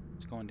down?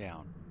 It's going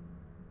down.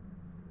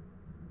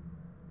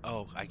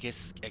 Oh, I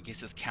guess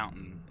it's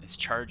counting. It's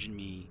charging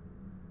me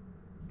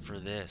for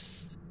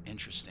this.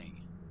 Interesting.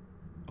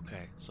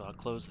 Okay, so I'll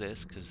close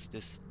this because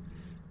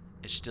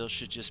it still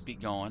should just be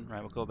going, right?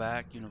 We'll go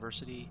back,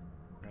 university,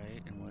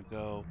 right? And we'll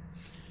go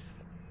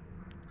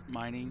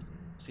mining.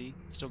 See,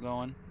 it's still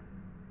going.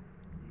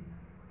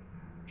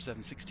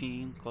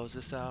 716, close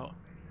this out.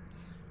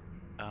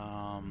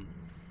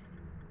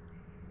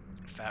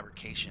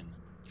 Fabrication.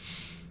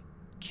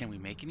 Can we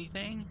make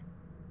anything?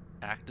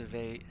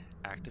 Activate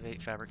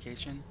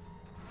fabrication.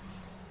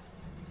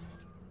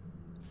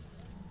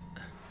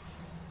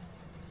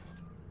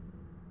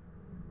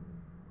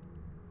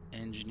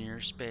 Engineer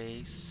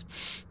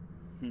space.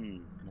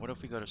 What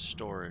if we go to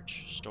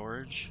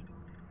storage?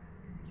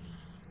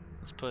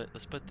 Let's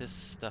put this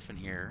stuff in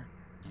here.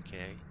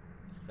 Okay.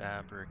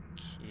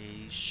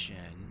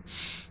 Fabrication.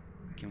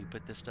 Can we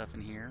put this stuff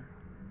in here?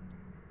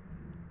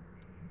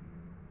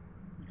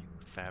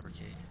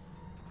 Fabricate.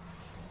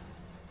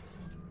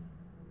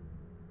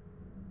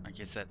 I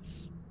guess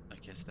that's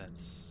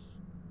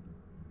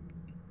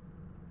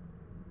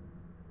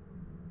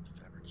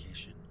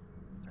fabrication.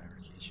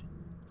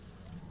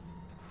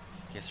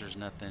 Guess there's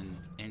nothing.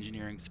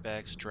 Engineering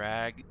specs.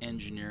 Drag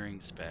engineering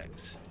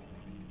specs.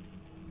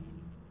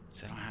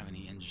 So I don't have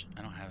any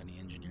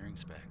engineering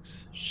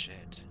specs.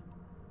 Shit.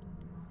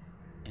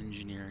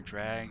 Engineering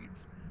drag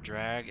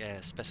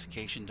a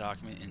specification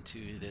document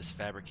into this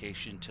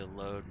fabrication to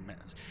load.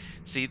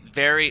 See,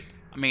 I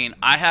mean,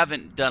 I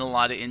haven't done a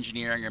lot of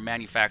engineering or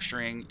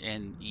manufacturing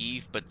in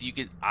Eve, but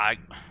I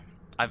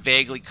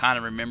vaguely kind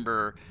of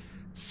remember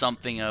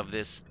something of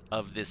this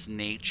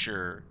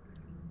nature.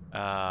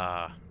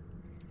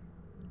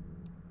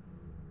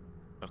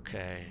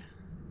 Okay.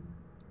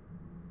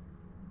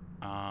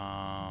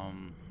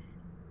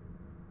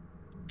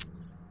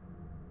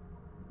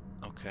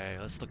 Okay,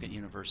 let's look at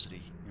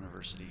university.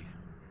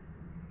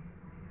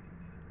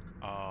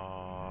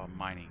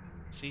 Mining.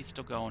 See, it's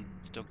still going.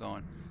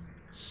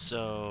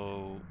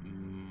 So,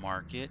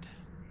 market.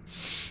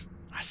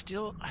 I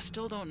still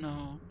don't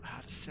know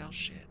how to sell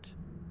shit.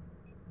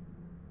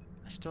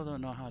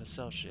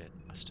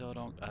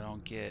 I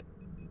don't get.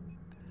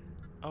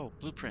 Oh,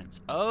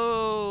 blueprints.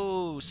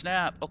 Oh,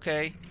 snap.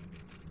 Okay.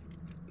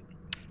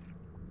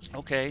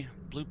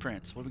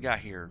 Blueprints. What do we got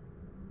here?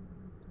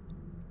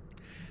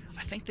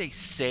 I think they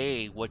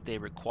say what they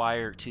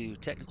require to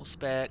technical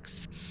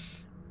specs.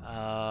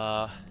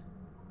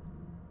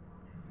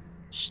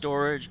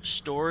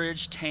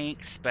 Storage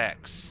tank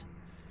specs.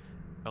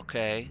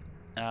 Okay.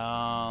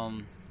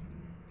 Iron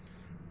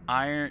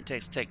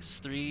takes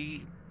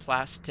 3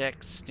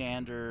 Plastech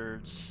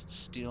standards.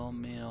 Steel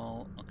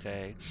mill.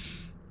 Okay.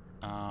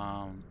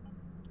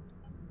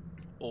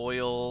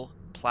 Oil,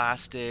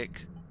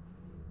 plastic,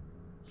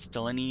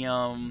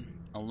 selenium,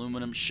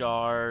 aluminum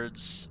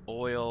shards,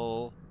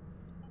 oil,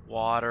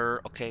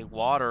 water. Okay,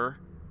 water.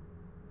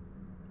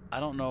 I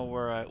don't know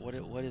where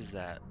what is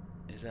that?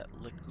 Is that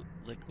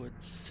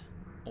liquids?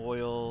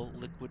 Oil,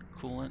 liquid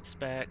coolant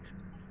spec?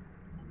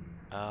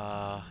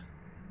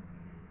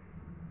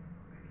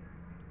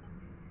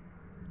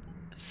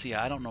 See,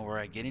 I don't know where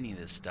I get any of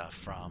this stuff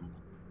from,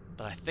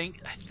 but I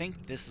think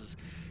this is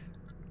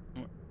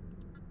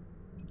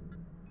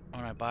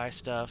when I buy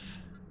stuff,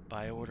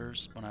 buy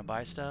orders. When I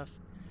buy stuff,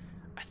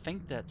 I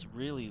think that's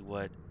really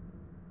what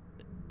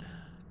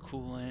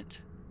coolant,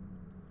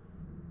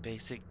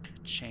 basic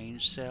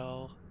change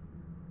cell,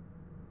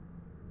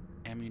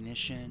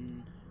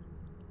 ammunition.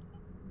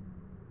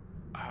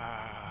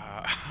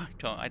 I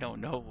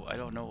don't know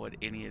what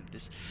any of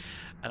this.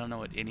 I don't know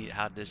what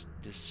how this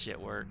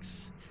shit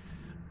works.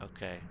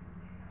 Okay.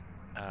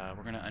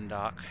 We're gonna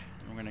undock.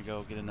 We're gonna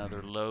go get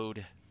another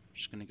load.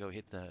 Just gonna go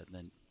hit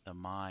the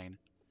mine.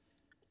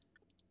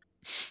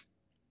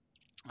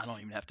 I don't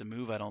even have to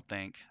move. I don't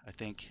think.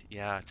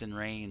 Yeah, it's in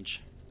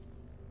range.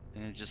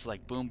 And it's just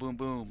like boom, boom,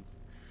 boom,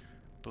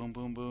 boom,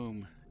 boom,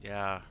 boom.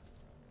 Yeah.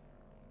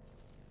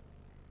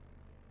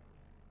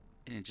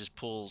 And it just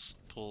pulls.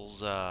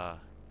 Look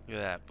Look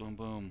at that. Boom,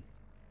 boom.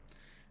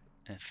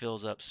 And it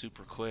fills up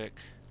super quick.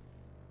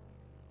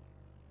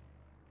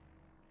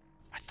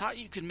 I thought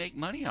you could make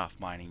money off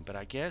mining, but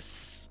I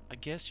guess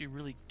you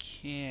really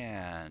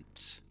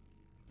can't.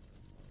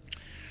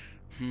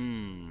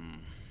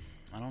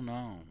 I don't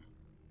know.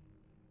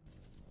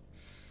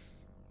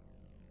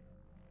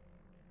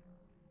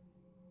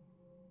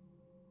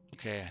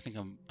 Okay, I think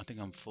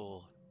I'm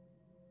full.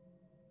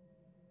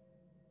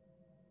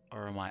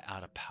 Or am I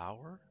out of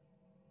power?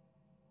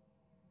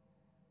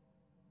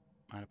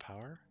 Out of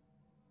power?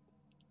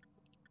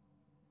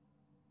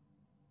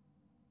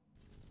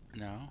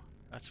 No.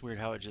 That's weird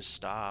how it just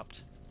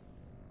stopped.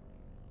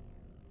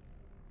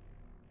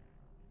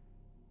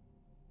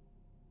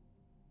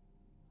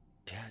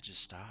 Yeah, it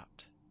just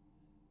stopped.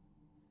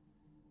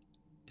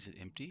 Is it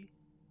empty?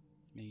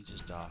 Maybe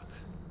just dock.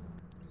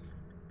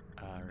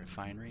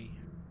 Refinery.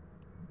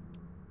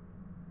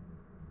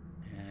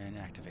 And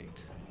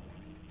activate.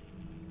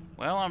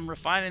 Well, I'm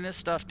refining this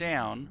stuff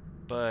down,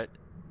 but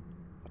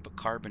I put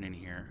carbon in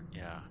here.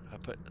 Yeah, I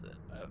put,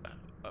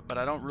 but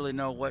I don't really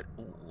know what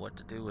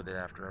to do with it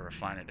after I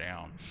refine it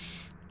down.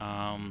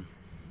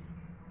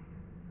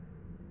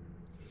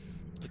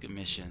 Look at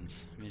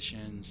missions.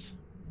 Missions.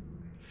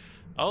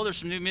 Oh, there's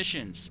some new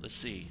missions. Let's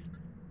see.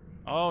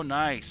 Oh,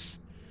 nice.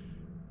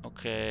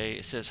 Okay,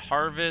 it says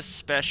Harvest,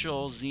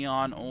 Special,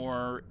 Xeon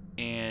Ore,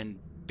 and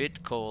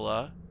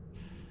Bitcola.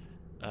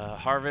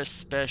 Harvest,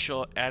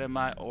 Special,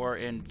 Adamite Ore,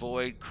 and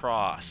Void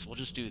Cross. We'll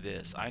just do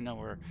this. I know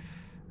where...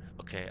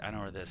 Okay, I know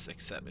where this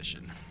accept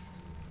mission.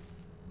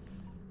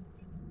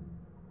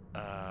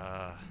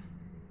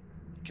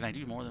 Can I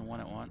do more than one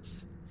at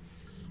once?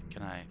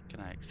 Can I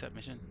accept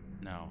mission?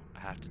 No, I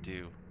have to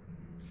do...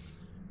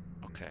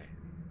 Okay.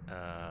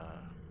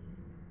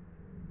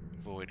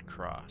 Void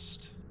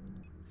Crossed.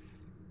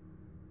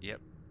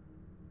 Yep.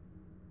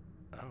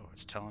 Oh,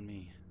 it's telling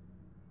me...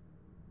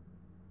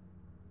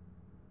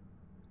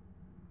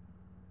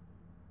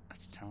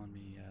 It's telling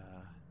me,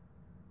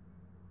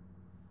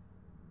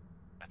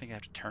 I think I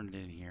have to turn it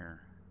in here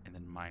and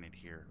then mine it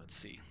here. Let's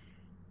see.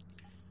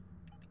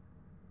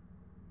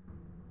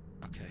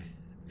 Okay.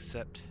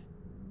 Accept.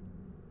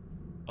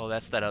 Oh,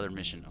 that's that other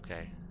mission.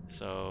 Okay.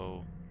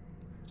 So,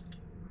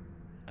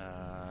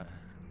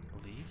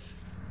 leave.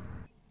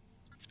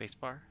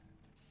 Spacebar.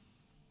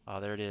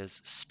 Oh, there it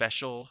is.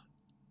 Special.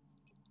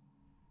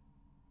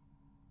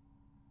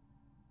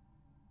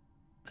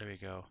 There we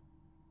go.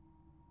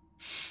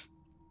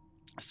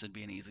 This should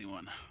be an easy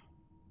one.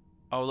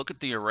 Oh, look at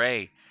the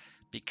array.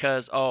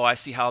 Because, oh, I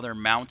see how they're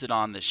mounted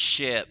on the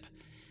ship.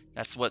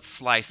 That's what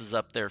slices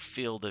up their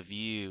field of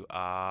view.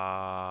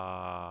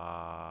 Ah,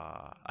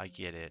 I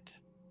get it.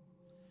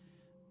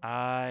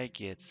 I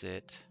gets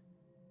it.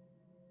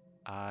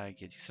 I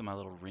get you. See my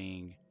little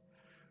ring.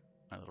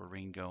 My little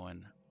ring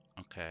going.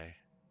 Okay.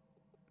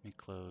 Let me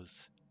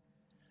close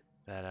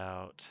that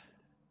out.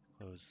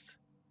 Close.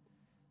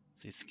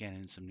 See, it's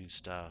scanning some new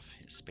stuff.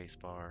 Here's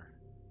spacebar.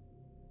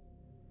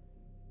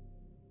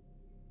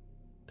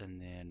 And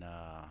then,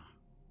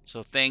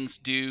 so things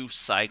do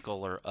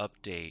cycle or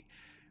update,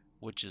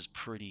 which is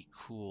pretty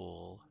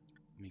cool.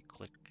 Let me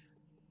click.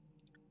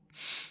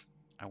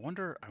 I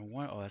wonder,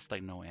 oh, that's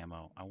like no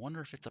ammo. I wonder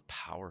if it's a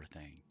power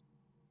thing.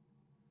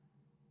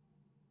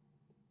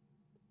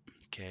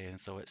 Okay, and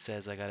so it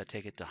says I gotta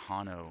take it to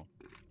Hano.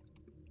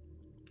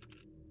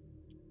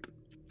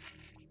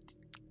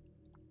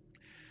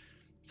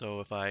 So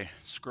if I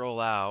scroll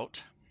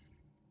out,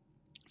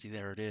 see,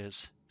 there it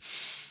is.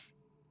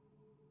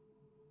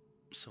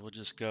 So we'll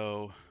just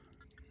go,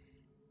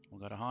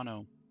 we'll go to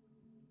Hano.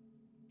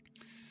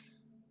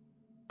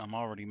 I'm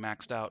already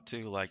maxed out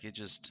too, like it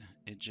just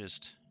hit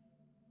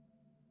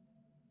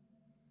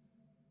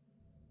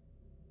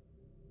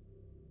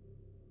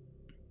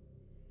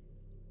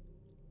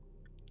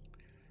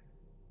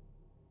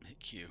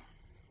Q.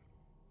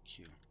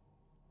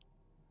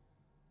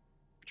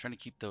 Trying to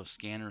keep those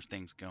scanner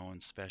things going.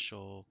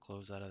 Special,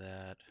 close out of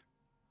that.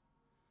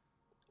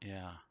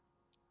 Yeah.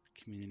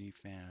 Community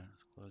fan,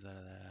 close out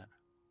of that.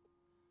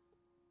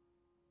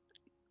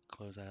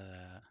 Close out of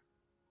that.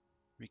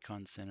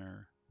 Recon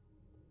Center.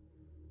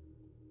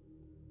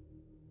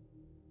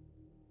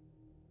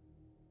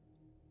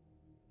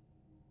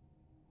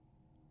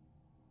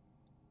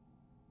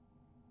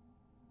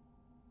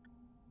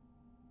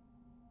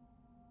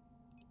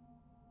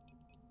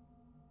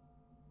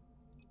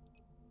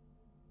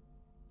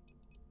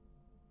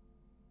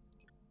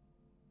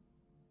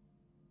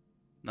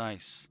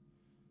 Nice.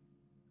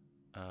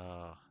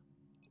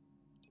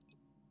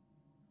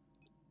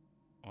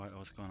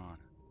 What's going on?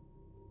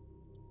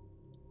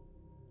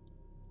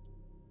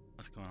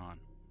 What's going on?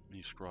 Let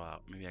me scroll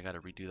out. Maybe I gotta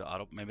redo the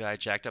auto. Maybe I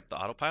jacked up the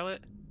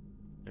autopilot?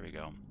 There we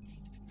go.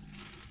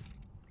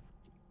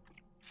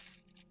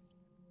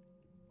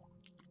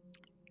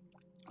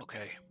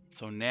 Okay.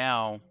 So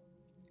now,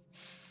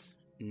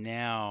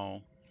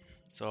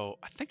 so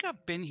I think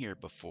I've been here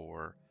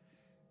before.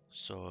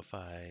 So if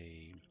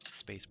I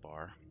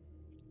spacebar,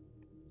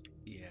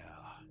 yeah,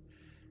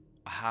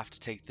 have to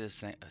take this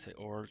thing,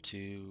 ore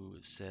to,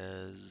 it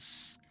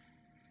says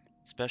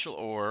special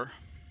ore,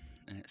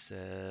 and it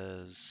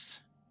says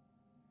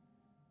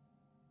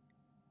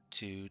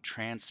to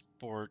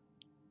transport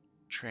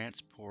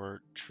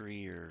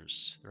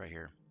treers right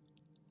here.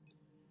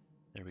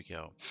 There we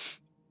go.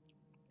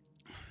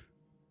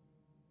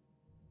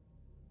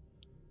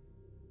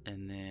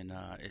 And then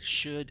it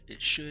should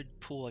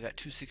pull. I got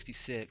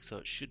 266, so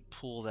it should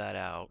pull that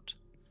out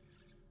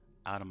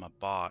of my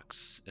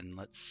box. And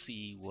let's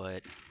see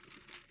what.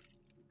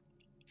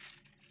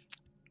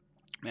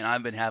 Man,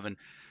 I've been having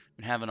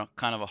a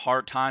kind of a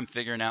hard time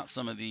figuring out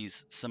some of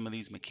these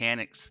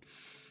mechanics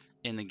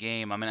in the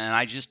game. I mean, and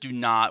I just do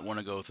not want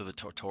to go through the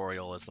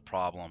tutorial is the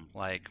problem.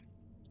 Like,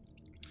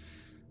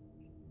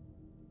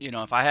 you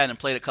know, if I hadn't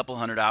played a couple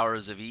hundred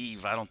hours of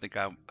Eve, I don't think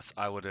I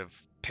would have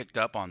picked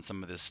up on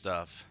some of this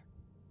stuff.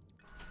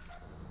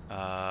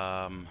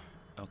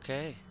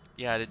 Okay.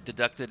 Yeah, it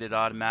deducted it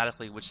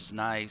automatically, which is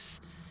nice.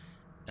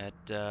 It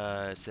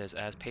says,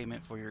 as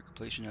payment for your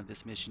completion of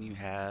this mission, you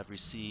have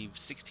received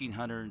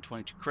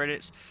 1,622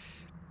 credits.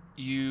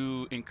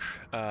 You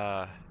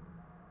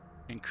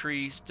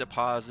increased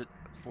deposit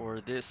for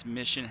this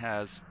mission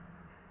has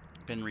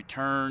been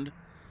returned.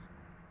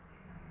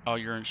 Oh,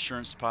 your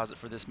insurance deposit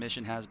for this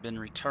mission has been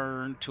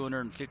returned.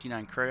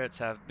 259 credits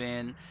have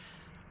been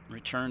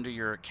returned to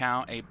your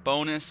account. A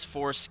bonus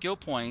for skill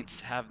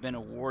points have been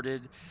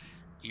awarded.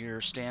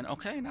 Your stand.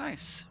 Okay,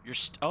 nice.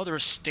 Oh,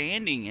 there's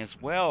standing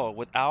as well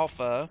with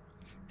alpha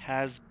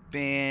has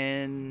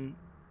been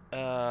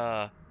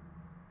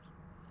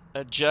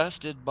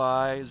adjusted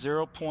by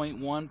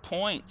 0.1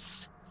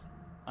 points.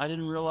 I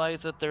didn't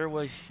realize that there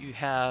was you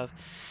have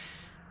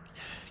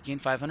gain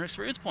 500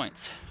 experience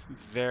points.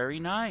 Very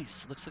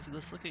nice. Let's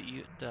look at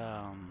you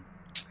at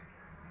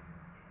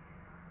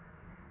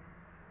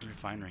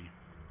refinery.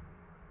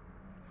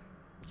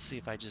 Let's see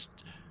if I just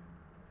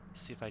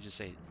say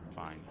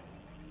fine.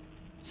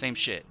 Same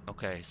shit.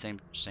 Okay, same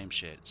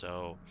shit.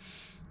 So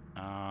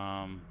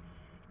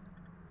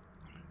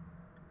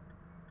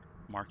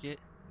market.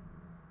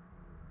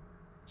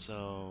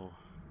 So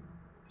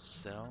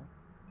sell.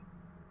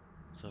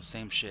 So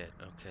same shit.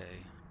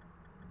 Okay.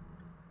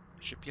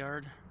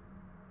 Shipyard.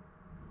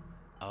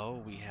 Oh,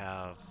 we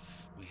have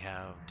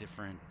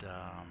different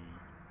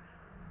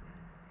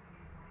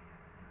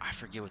I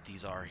forget what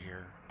these are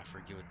here. I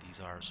forget what these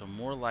are. So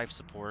more life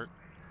support.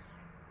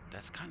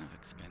 That's kind of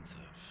expensive.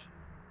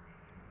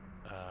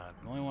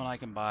 The only one I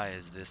can buy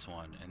is this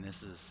one, and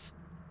this is.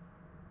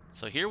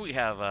 So here we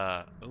have.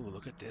 Oh,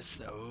 look at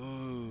this.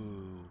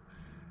 Oh,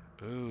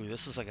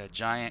 this is like a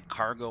giant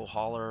cargo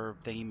hauler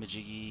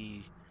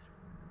thingy-majiggy.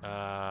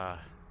 Yeah,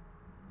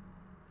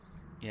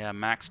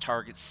 max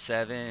target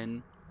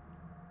 7.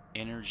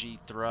 Energy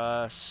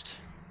thrust.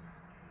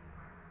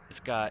 It's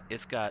got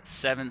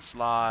 7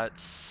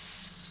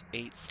 slots,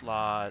 8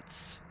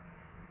 slots.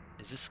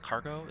 Is this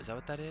cargo? Is that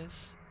what that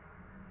is?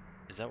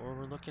 Is that what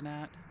we're looking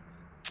at?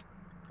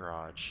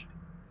 Garage.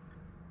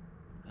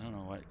 I don't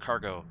know what.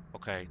 Cargo.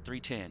 Okay,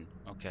 310.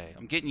 Okay,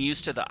 I'm getting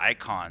used to the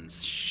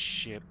icons.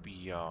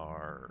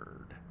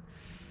 Shipyard.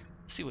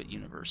 Let's see what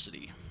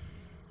university.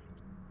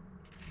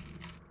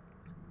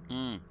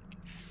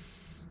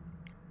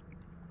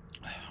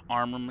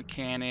 Armor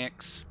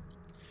mechanics.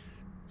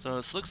 So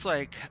this looks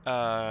like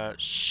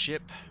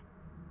ship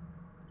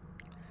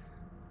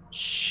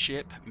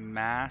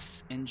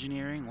mass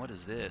engineering. What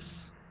is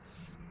this?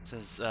 It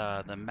says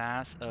the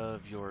mass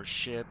of your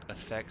ship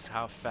affects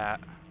how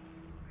fast.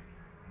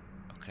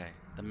 Okay,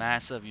 the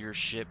mass of your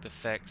ship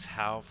affects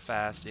how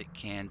fast it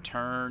can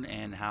turn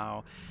and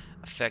how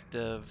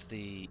effective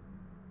the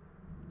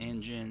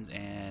engines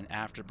and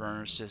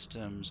afterburner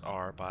systems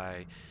are.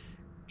 By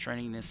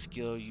training this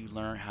skill, you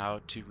learn how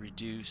to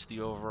reduce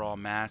the overall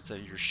mass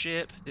of your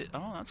ship.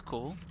 Oh, that's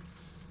cool.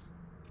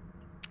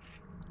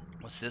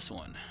 What's this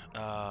one?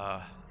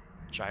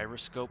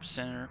 Gyroscope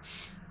Center.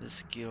 This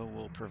skill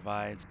will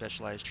provide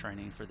specialized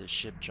training for the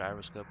ship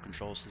gyroscope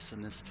control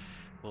system. This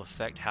will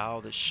affect how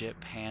the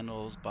ship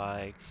handles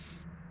by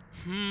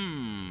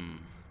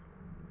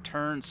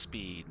turn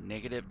speed,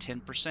 negative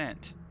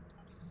 10%.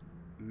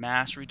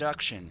 Mass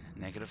reduction,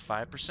 negative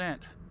 5%.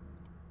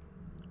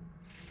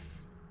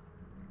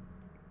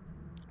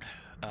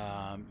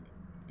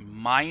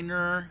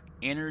 Minor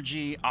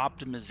energy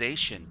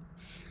optimization.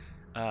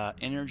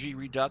 Energy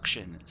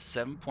reduction,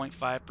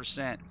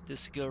 7.5%. This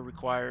skill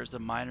requires the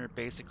minor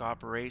basic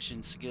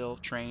operation skill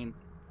trained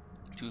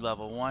to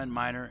level 1.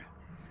 Minor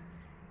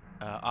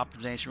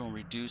optimization will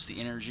reduce the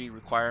energy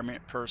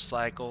requirement per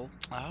cycle.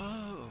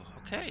 Oh,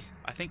 okay.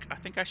 I think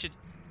I should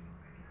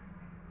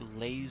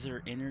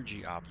laser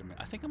energy optimization.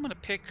 I think I'm gonna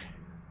pick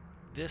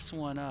this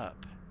one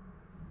up.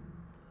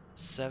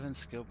 7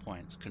 skill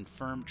points.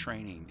 Confirmed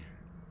training.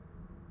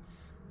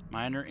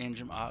 Minor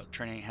engine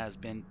training has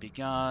been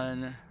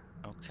begun.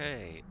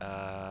 Okay,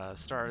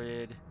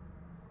 started.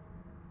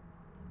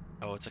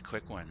 Oh, it's a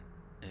quick one.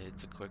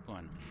 It's a quick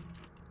one.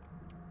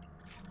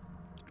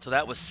 So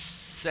that was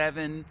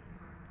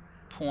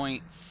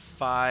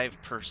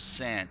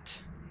 7.5%.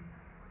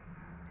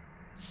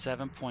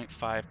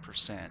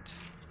 7.5%.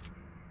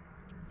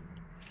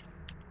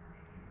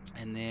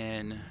 And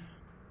then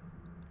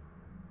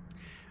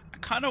I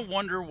kind of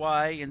wonder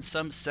why in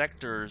some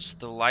sectors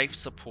the life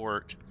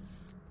support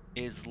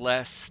is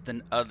less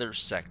than other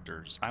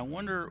sectors. I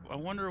wonder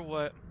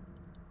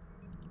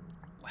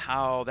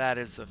how that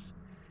is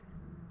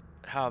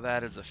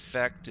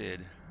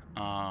affected.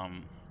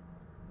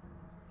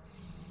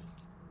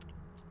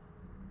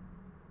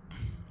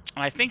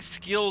 I think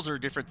skills are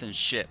different than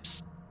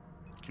ships.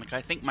 Like,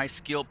 I think my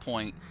skill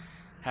point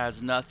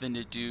has nothing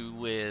to do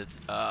with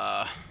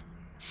how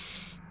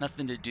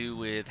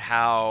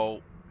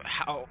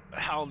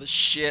the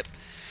ship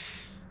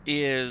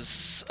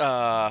is.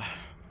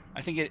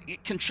 I think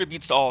it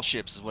contributes to all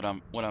ships is what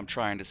I'm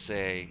trying to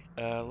say.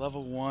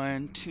 Level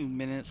 1, 2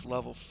 minutes.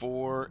 Level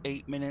 4,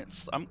 8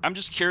 minutes. I'm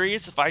just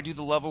curious, if I do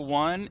the level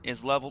 1,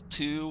 is level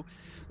 2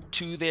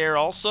 there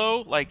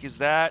also? Like, is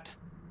that,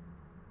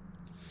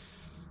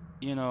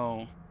 you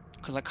know,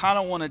 because I kind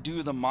of want to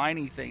do the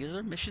mining thing. Are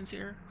there missions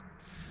here?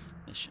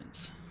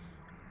 Missions.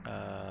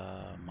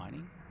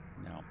 Mining?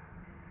 No.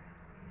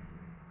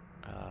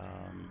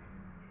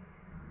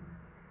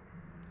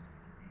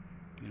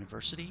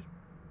 University?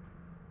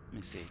 Let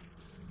me see.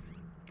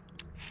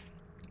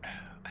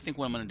 I think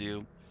what I'm going to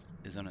do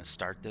is I'm going to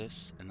start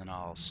this, and then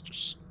I'll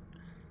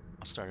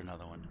start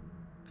another one,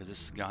 because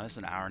this is gone. This is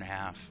an hour and a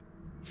half.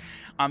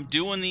 I'm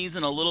doing these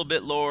in a little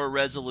bit lower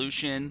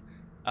resolution,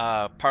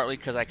 partly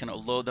because I can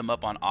load them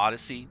up on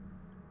Odyssey,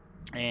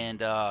 and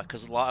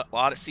because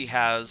Odyssey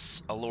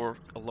has a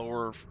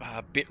lower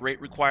bit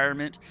rate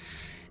requirement,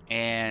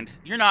 and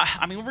you're not.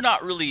 I mean, we're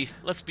not really.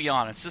 Let's be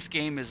honest. This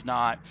game is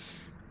not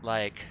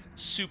like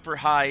super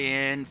high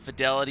end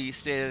fidelity,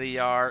 state of the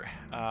art.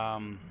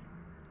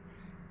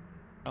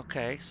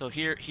 Okay, so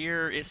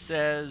here it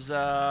says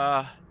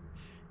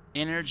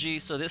energy.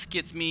 So this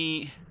gets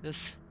me,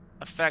 this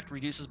effect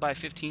reduces by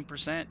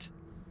 15%.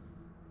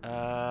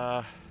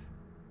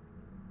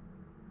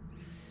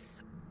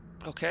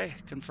 Okay,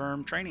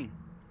 confirm training.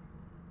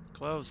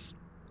 Close.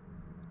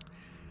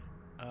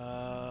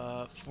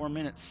 4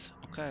 minutes.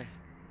 Okay.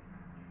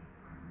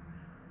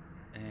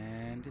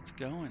 And it's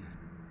going.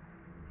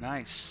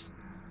 Nice.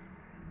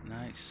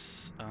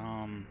 Nice.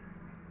 I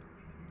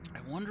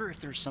wonder if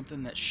there's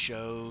something that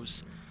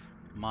shows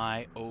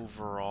my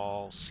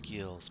overall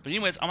skills. But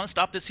anyways, I'm going to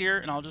stop this here,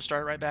 and I'll just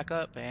start right back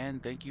up.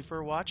 And thank you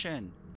for watching.